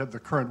before we had the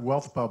current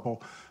wealth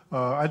bubble,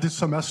 I did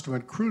some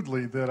estimate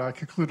crudely that I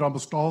concluded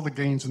almost all the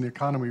gains in the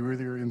economy were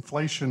either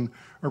inflation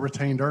or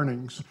retained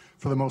earnings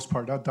for the most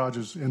part. That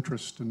dodges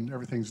interest and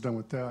everything's done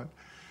with that.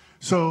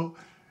 So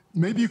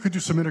maybe you could do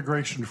some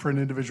integration for an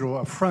individual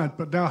up front,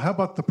 but now how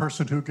about the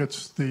person who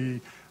gets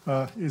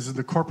is in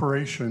the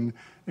corporation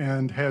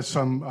and has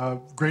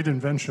some great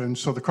invention,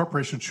 so the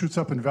corporation shoots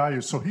up in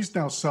value, so he's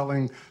now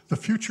selling the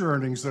future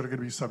earnings that are going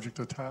to be subject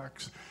to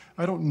tax.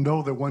 I don't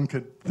know that one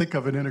could think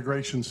of an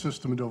integration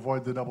system to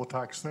avoid the double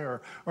tax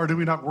there. Or do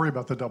we not worry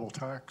about the double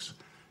tax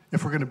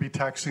if we're going to be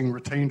taxing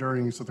retained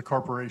earnings of the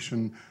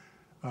corporation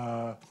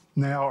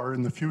now or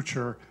in the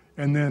future,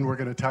 and then we're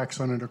going to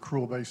tax on an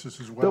accrual basis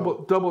as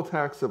well? Double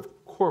tax of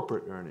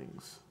corporate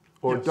earnings,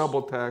 or Yes.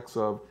 double tax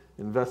of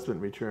investment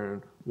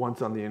return,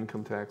 once on the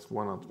income tax,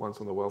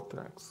 once on the wealth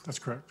tax. That's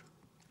correct.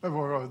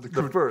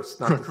 The first,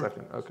 not the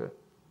second. Okay.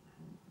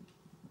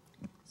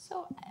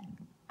 So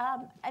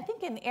I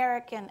think in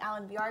Eric and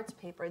Alan Biard's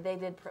paper, they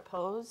did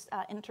propose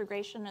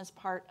integration as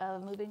part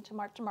of moving to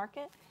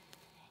mark-to-market.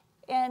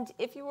 And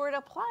if you were to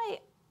apply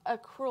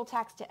accrual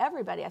tax to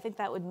everybody, I think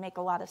that would make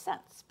a lot of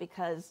sense,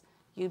 because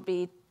you'd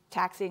be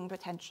taxing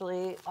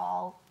potentially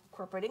all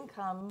corporate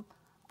income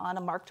on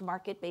a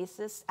mark-to-market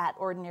basis at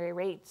ordinary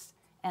rates.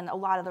 And a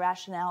lot of the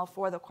rationale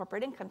for the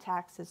corporate income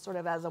tax is sort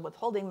of as a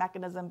withholding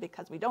mechanism,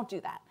 because we don't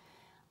do that.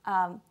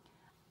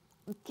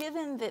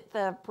 Given that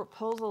the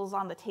proposals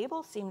on the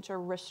table seem to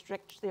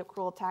restrict the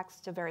accrual tax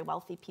to very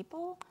wealthy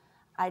people,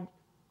 I'd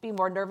be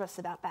more nervous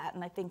about that.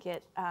 And I think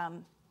it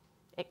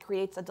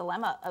creates a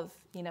dilemma of,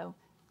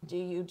 do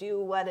you do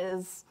what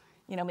is,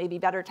 maybe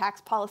better tax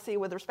policy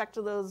with respect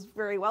to those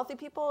very wealthy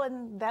people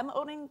and them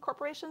owning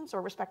corporations,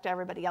 or respect to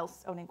everybody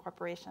else owning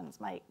corporations?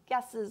 My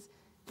guess is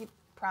you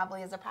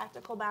probably, as a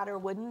practical matter,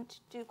 wouldn't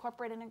do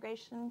corporate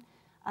integration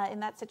in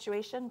that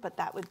situation, but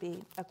that would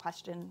be a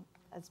question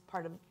as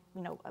part of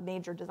a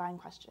major design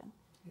question.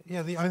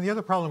 Yeah, the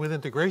other problem with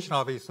integration,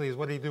 obviously, is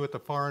what do you do with the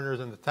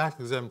foreigners and the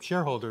tax-exempt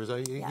shareholders?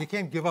 You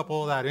can't give up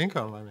all that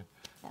income. I mean.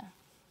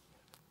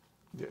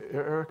 Yeah,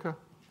 Erica?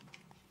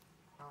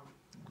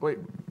 Wait,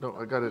 no,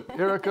 I got it.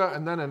 Erica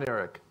and then an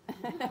Eric.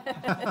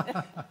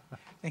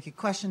 Thank you.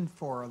 Question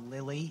for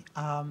Lily.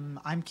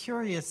 I'm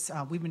curious,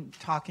 we've been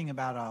talking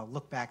about a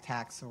look-back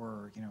tax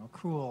or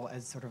accrual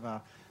as sort of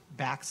a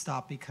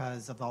backstop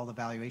because of all the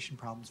valuation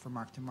problems for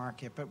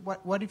mark-to-market.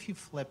 But what if you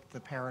flipped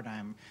the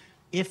paradigm?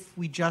 If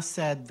we just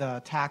said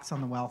the tax on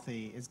the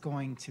wealthy is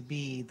going to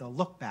be the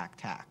look-back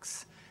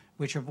tax,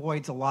 which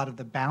avoids a lot of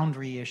the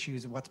boundary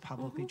issues of what's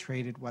publicly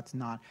traded, what's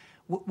not,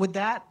 would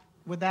that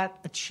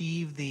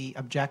achieve the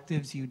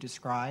objectives you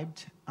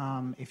described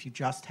if you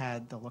just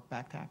had the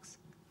look-back tax?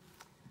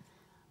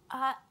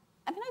 I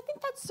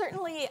think that's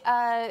certainly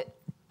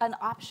an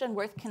option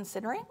worth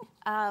considering.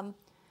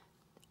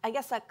 I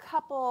guess a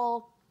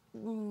couple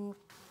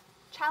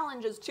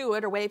challenges to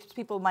it, or ways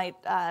people might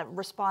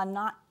respond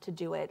not to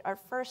do it, are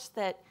first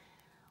that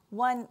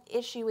one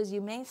issue is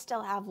you may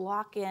still have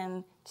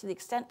lock-in to the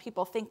extent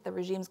people think the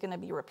regime's going to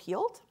be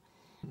repealed.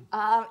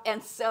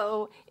 And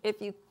so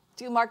if you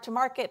do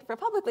mark-to-market for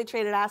publicly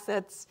traded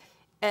assets,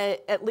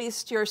 at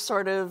least you're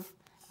sort of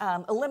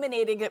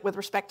eliminating it with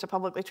respect to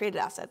publicly traded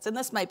assets. And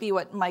this might be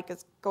what Mike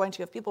is going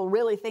to. If people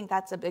really think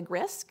that's a big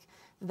risk,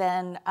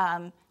 then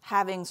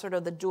having sort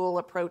of the dual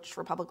approach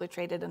for publicly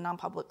traded and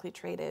non-publicly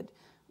traded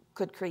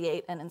could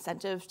create an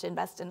incentive to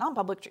invest in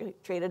non-publicly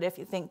traded if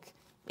you think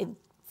in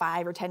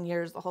 5 or 10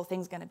 years the whole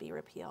thing's going to be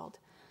repealed.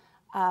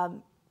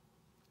 What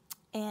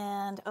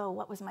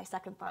was my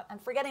second thought? I'm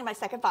forgetting my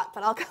second thought,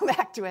 but I'll come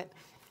back to it.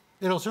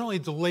 It'll certainly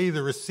delay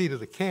the receipt of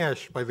the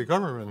cash by the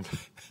government.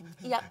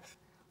 Yep.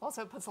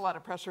 Also, it puts a lot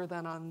of pressure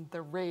then on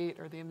the rate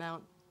or the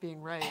amount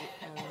being right,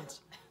 and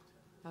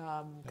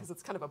because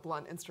it's kind of a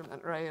blunt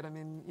instrument, right? I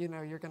mean,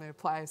 you're going to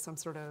apply some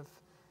sort of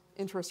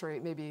interest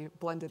rate, maybe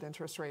blended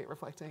interest rate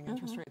reflecting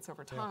interest rates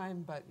over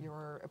time, but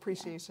your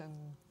appreciation,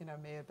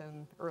 may have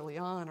been early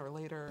on or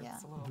later. Yeah.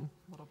 It's a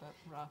little bit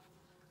rough.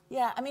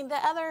 Yeah, I mean, the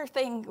other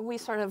thing we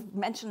sort of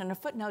mentioned in a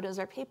footnote as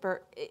our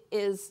paper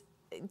is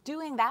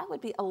doing that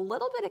would be a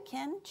little bit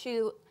akin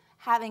to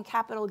having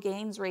capital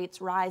gains rates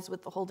rise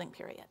with the holding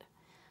period,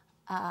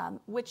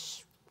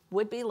 which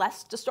would be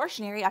less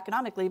distortionary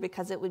economically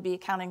because it would be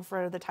accounting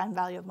for the time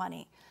value of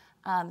money.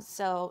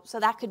 So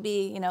that could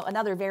be,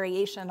 another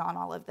variation on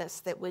all of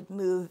this that would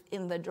move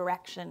in the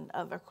direction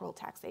of accrual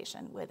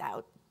taxation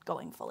without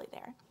going fully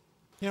there.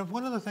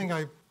 One other thing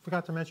I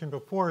forgot to mention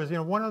before is,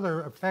 one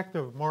other effect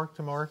of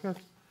mark-to-market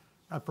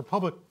for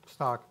public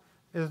stock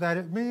is that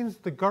it means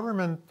the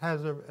government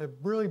has a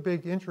really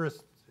big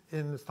interest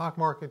in the stock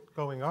market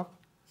going up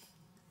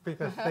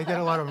because they get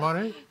a lot of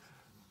money,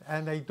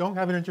 and they don't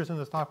have an interest in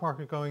the stock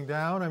market going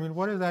down. I mean,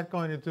 what is that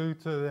going to do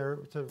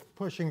to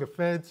pushing the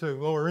Fed to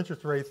lower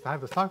interest rates to have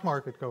the stock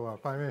market go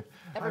up?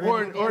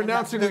 Or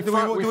announcing do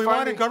we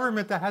want a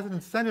government that has an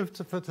incentive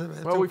to affect the stock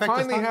market? Well, we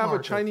finally have a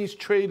Chinese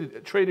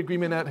trade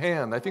agreement at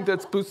hand. I think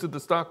that's boosted the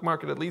stock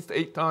market at least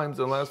 8 times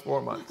in the last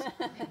 4 months.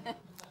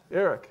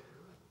 Eric.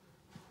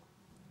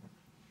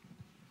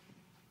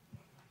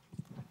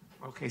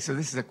 Okay, so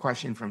this is a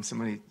question from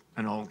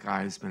an old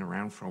guy who's been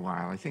around for a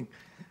while. I think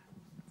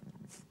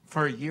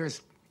for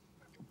years,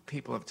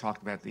 people have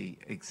talked about the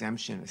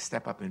exemption, a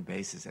step up in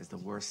basis, as the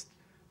worst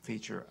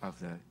feature of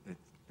the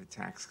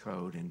tax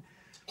code, and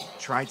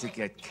tried to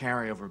get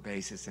carryover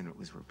basis, and it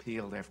was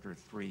repealed after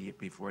 3 years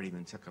before it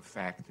even took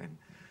effect. And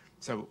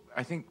so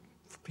I think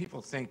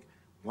people think,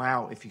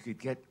 wow, if you could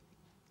get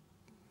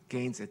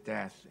gains at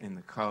death in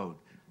the code,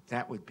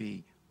 that would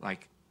be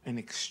like an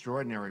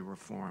extraordinary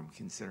reform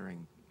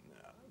considering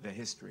the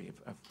history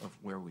of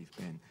where we've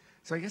been.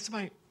 So I guess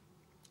my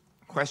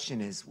question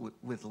is,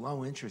 with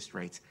low interest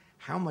rates,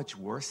 how much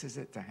worse is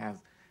it to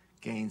have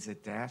gains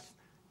at death?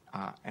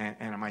 And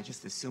am I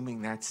just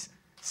assuming that's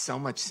so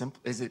much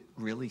simpler? Is it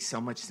really so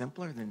much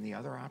simpler than the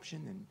other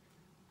option? And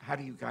how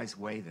do you guys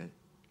weigh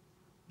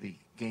the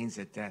gains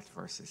at death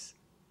versus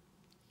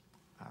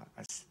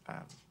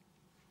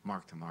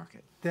mark to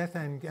market? Death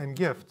and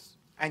gifts.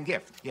 And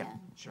gift, yeah,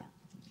 sure.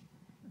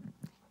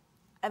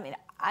 I mean,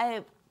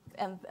 I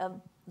am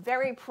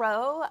very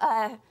pro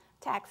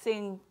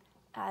taxing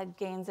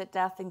gains at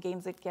death and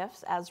gains at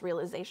gifts as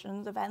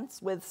realization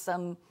events with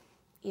some,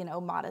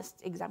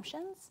 modest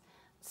exemptions.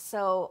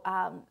 So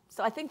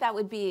I think that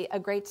would be a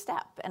great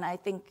step, and I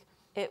think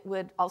it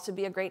would also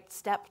be a great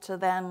step to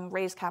then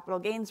raise capital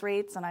gains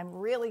rates. And I'm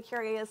really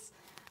curious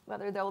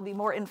whether there will be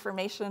more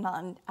information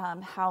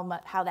on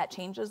how that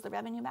changes the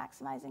revenue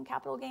maximizing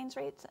capital gains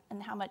rates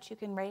and how much you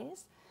can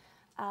raise.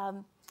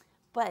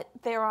 But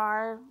there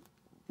are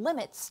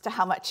limits to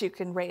how much you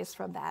can raise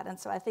from that. And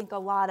so I think a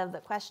lot of the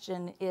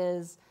question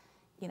is,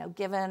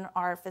 given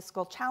our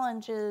fiscal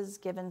challenges,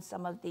 given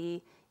some of the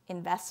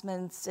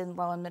investments in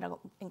low and middle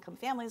income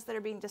families that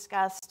are being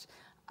discussed,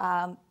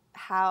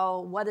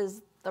 what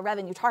is the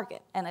revenue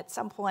target? And at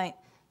some point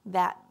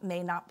that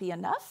may not be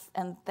enough.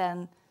 And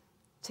then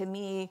to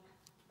me,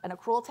 an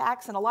accrual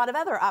tax and a lot of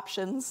other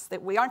options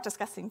that we aren't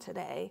discussing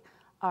today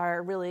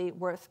are really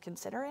worth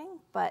considering.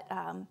 But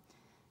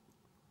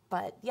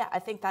yeah, I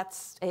think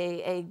that's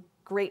a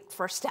great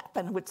first step,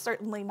 and would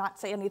certainly not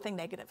say anything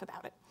negative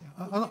about it.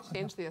 Would you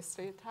change the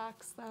estate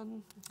tax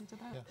then if you did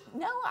that?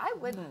 No, I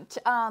wouldn't.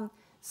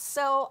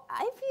 So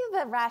I view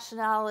the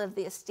rationale of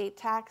the estate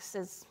tax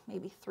as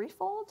maybe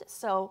threefold.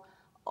 So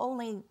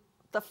only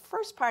the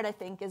first part, I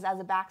think, is as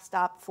a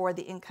backstop for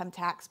the income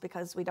tax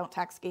because we don't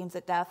tax gains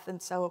at death.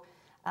 And so,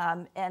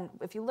 and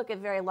if you look at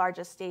very large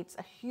estates,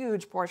 a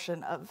huge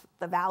portion of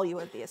the value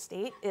of the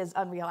estate is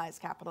unrealized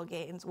capital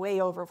gains,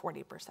 way over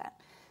 40%.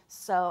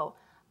 So,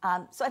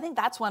 so I think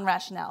that's one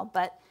rationale.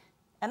 But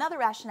another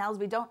rationale is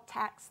we don't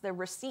tax the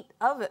receipt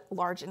of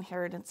large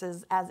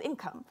inheritances as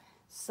income.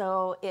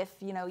 So if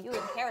you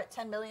inherit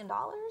 $10 million,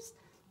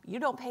 you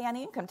don't pay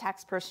any income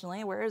tax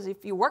personally, whereas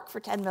if you work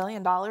for $10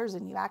 million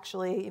and you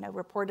actually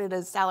report it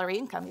as salary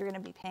income, you're going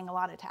to be paying a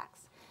lot of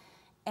tax.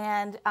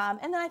 And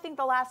then I think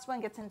the last one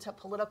gets into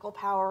political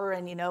power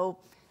and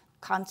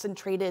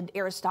concentrated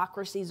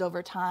aristocracies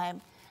over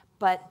time.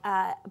 But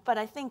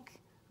I think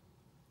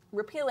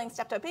repealing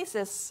stepped-up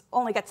basis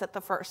only gets at the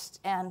first,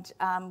 and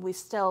we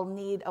still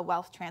need a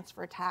wealth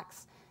transfer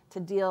tax to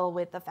deal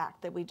with the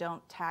fact that we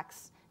don't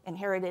tax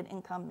inherited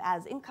income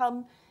as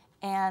income,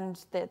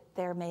 and that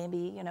there may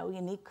be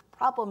unique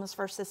problems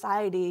for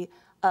society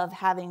of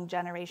having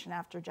generation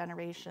after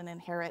generation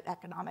inherit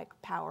economic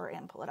power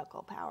and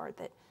political power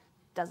that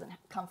doesn't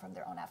come from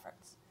their own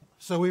efforts.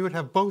 So we would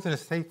have both an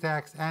estate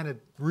tax and a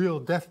real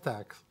death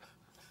tax.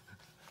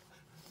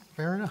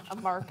 Fair enough. A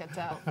market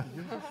debt.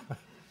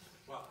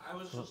 Well, I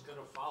was just going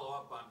to follow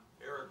up on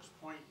Eric's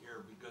point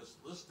here, because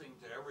listening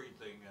to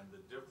everything and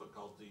the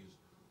difficulties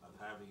of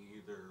having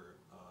either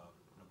an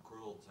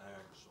accrual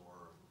tax or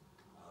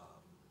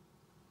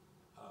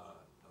a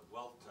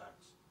wealth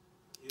tax,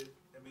 and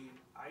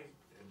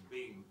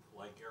being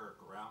like Eric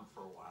around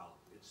for a while,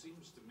 it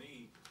seems to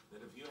me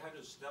that if you had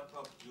to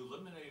you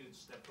eliminated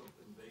step-up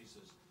in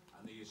basis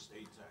on the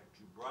estate tax,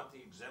 you brought the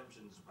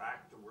exemptions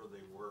back to where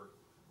they were,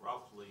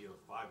 roughly of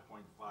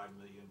 5.5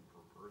 million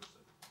per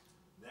person,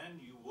 then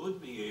you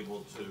would be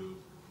able to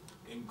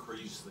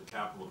increase the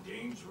capital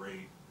gains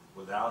rate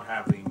without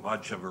having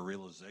much of a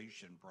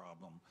realization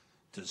problem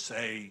to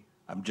say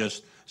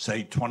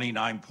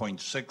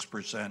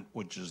 29.6%,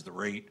 which is the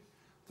rate,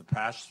 the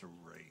pass-through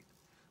rate.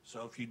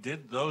 So if you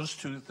did those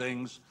two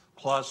things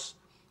plus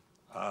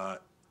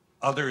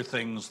other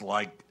things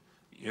like,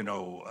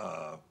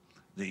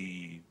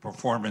 the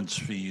performance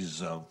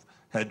fees of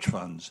hedge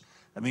funds,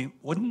 it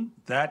wouldn't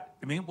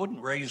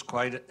raise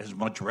quite as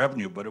much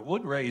revenue, but it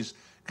would raise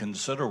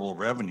considerable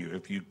revenue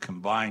if you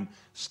combine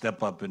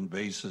step up in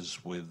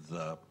basis with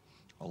a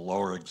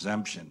lower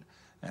exemption.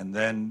 And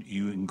then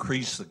you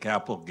increase the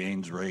capital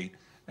gains rate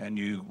and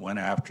you went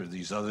after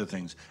these other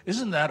things.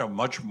 Isn't that a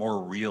much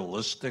more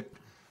realistic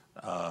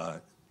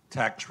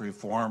tax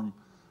reform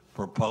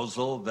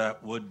proposal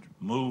that would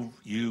move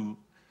you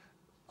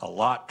a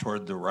lot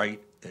toward the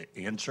right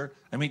answer?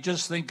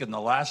 Just think, in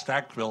the last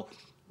tax bill,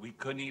 we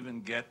couldn't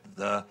even get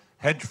the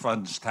hedge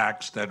funds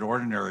taxed at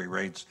ordinary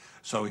rates.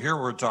 So here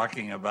we're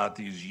talking about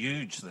these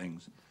huge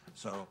things.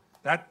 So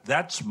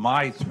that's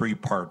my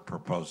three-part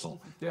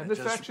proposal. Yeah, this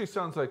actually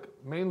sounds like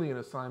mainly an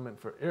assignment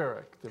for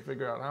Eric to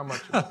figure out how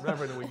much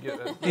revenue we get.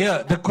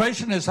 Yeah, the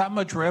question is how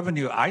much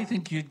revenue I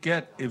think you'd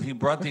get if you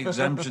brought the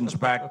exemptions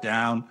back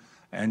down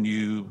and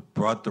you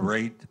brought the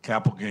rate,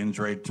 capital gains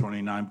rate,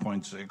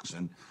 29.6,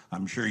 and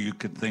I'm sure you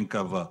could think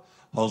of a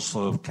whole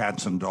slew of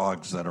cats and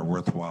dogs that are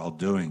worthwhile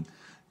doing.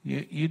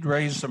 You'd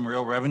raise some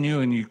real revenue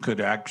and you could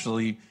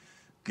actually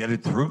get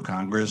it through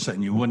Congress,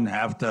 and you wouldn't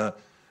have to,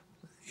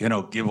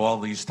 give all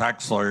these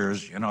tax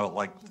lawyers,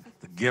 like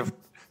the gift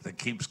that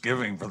keeps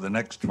giving for the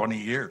next 20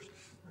 years.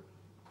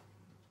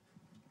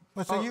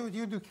 Well, so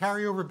you do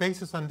carryover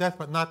basis on death,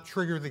 but not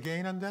trigger the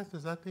gain on death?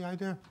 Is that the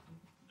idea?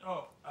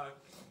 No.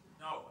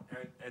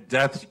 At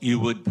death, you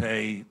would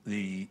pay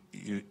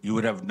you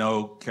would have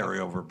no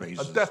carryover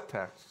basis. A death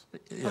tax.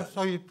 Yeah.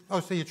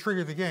 So you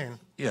trigger the gain.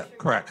 Yeah,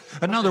 correct.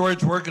 In other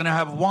words, we're going to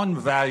have one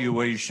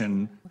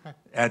valuation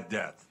at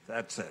death.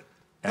 That's it.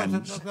 And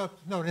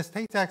No, an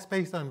estate tax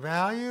based on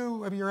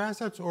value of your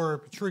assets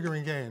or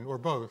triggering gain, or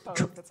both?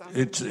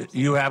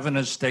 you have an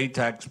estate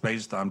tax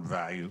based on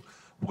value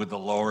with a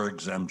lower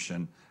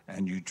exemption,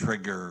 and you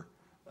trigger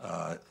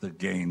the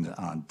gain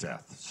on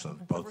death. So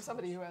both. For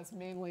somebody who has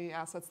mainly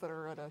assets that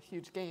are at a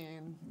huge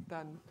gain,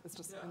 then it's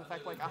just in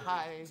effect like a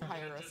higher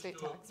estate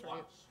tax,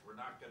 right? We're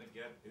not going to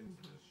get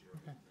into this year.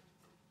 Okay.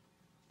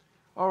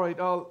 All right,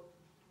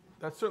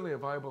 that's certainly a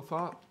viable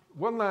thought.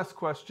 One last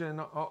question,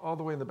 all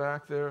the way in the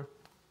back there.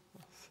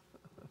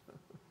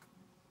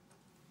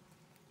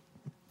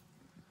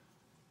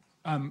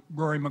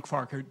 Rory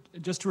McFarker,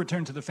 just to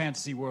return to the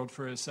fantasy world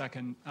for a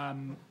second.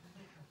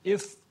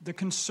 If the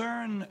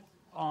concern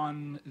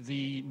on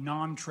the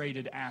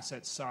non-traded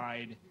asset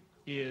side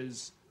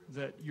is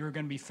that you're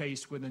going to be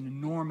faced with an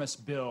enormous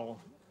bill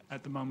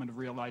at the moment of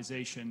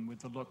realization with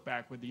the look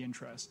back with the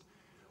interest,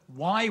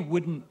 why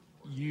wouldn't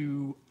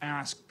you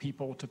ask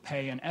people to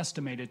pay an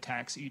estimated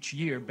tax each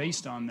year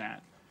based on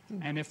that?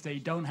 And if they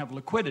don't have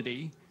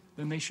liquidity,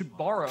 then they should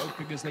borrow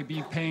because they'd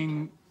be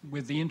paying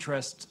with the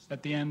interest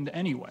at the end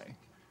anyway.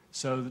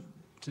 So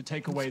to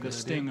take away the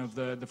sting of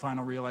the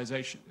final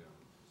realization.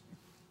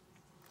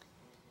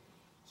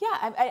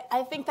 Yeah,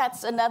 I think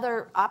that's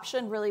another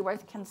option really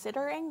worth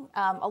considering.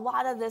 A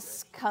lot of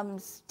this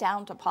comes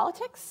down to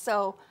politics.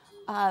 So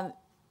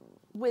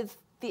with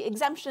the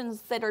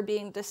exemptions that are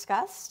being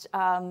discussed,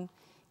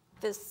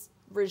 this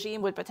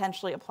regime would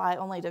potentially apply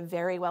only to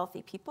very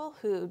wealthy people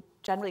who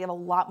generally have a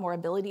lot more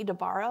ability to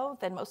borrow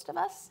than most of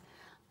us.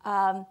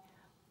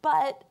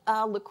 But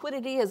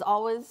liquidity is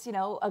always,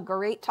 a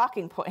great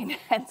talking point.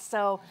 And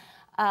so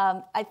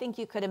I think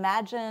you could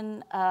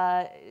imagine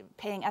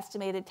paying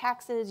estimated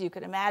taxes. You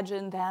could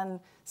imagine them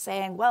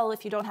saying, well,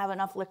 if you don't have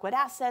enough liquid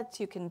assets,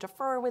 you can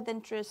defer with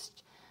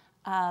interest.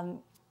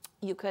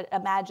 You could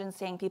imagine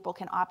saying people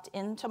can opt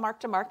into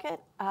mark-to-market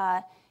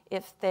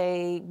if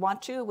they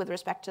want to with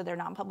respect to their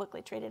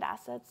non-publicly traded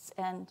assets.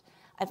 And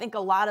I think a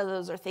lot of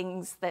those are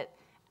things that,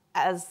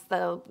 as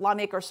the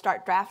lawmakers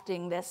start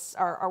drafting this,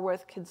 are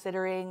worth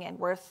considering and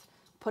worth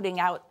putting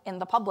out in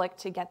the public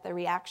to get the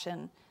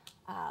reaction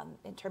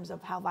in terms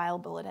of how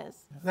viable it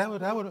is. That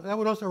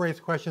would also raise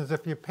questions.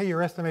 If you pay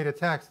your estimated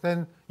tax,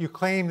 then you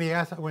claim the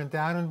asset went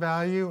down in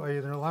value. Are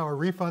you going to allow a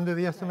refund of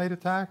the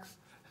estimated tax?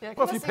 Yeah,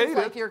 Well, it if you seems paid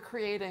like it. you're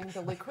creating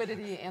the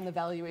liquidity and the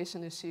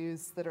valuation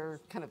issues that are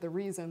kind of the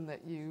reason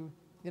that you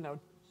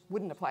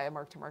wouldn't apply a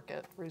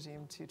mark-to-market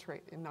regime to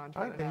trade in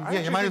non-traded assets.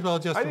 Yeah, you might as well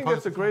just I think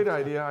impose that's a great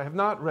idea. I have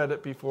not read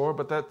it before,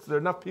 but there are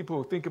enough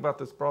people who think about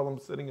this problem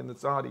sitting in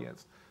this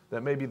audience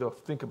that maybe they'll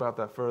think about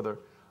that further.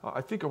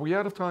 I think, are we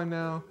out of time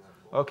now?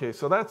 Okay,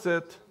 so that's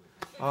it.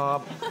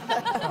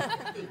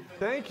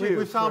 Thank you.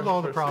 We've solved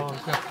all the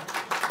problems. Yeah.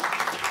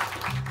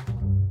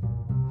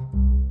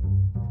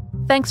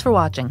 Thanks for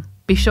watching.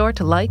 Be sure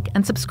to like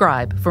and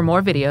subscribe for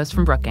more videos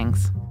from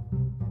Brookings.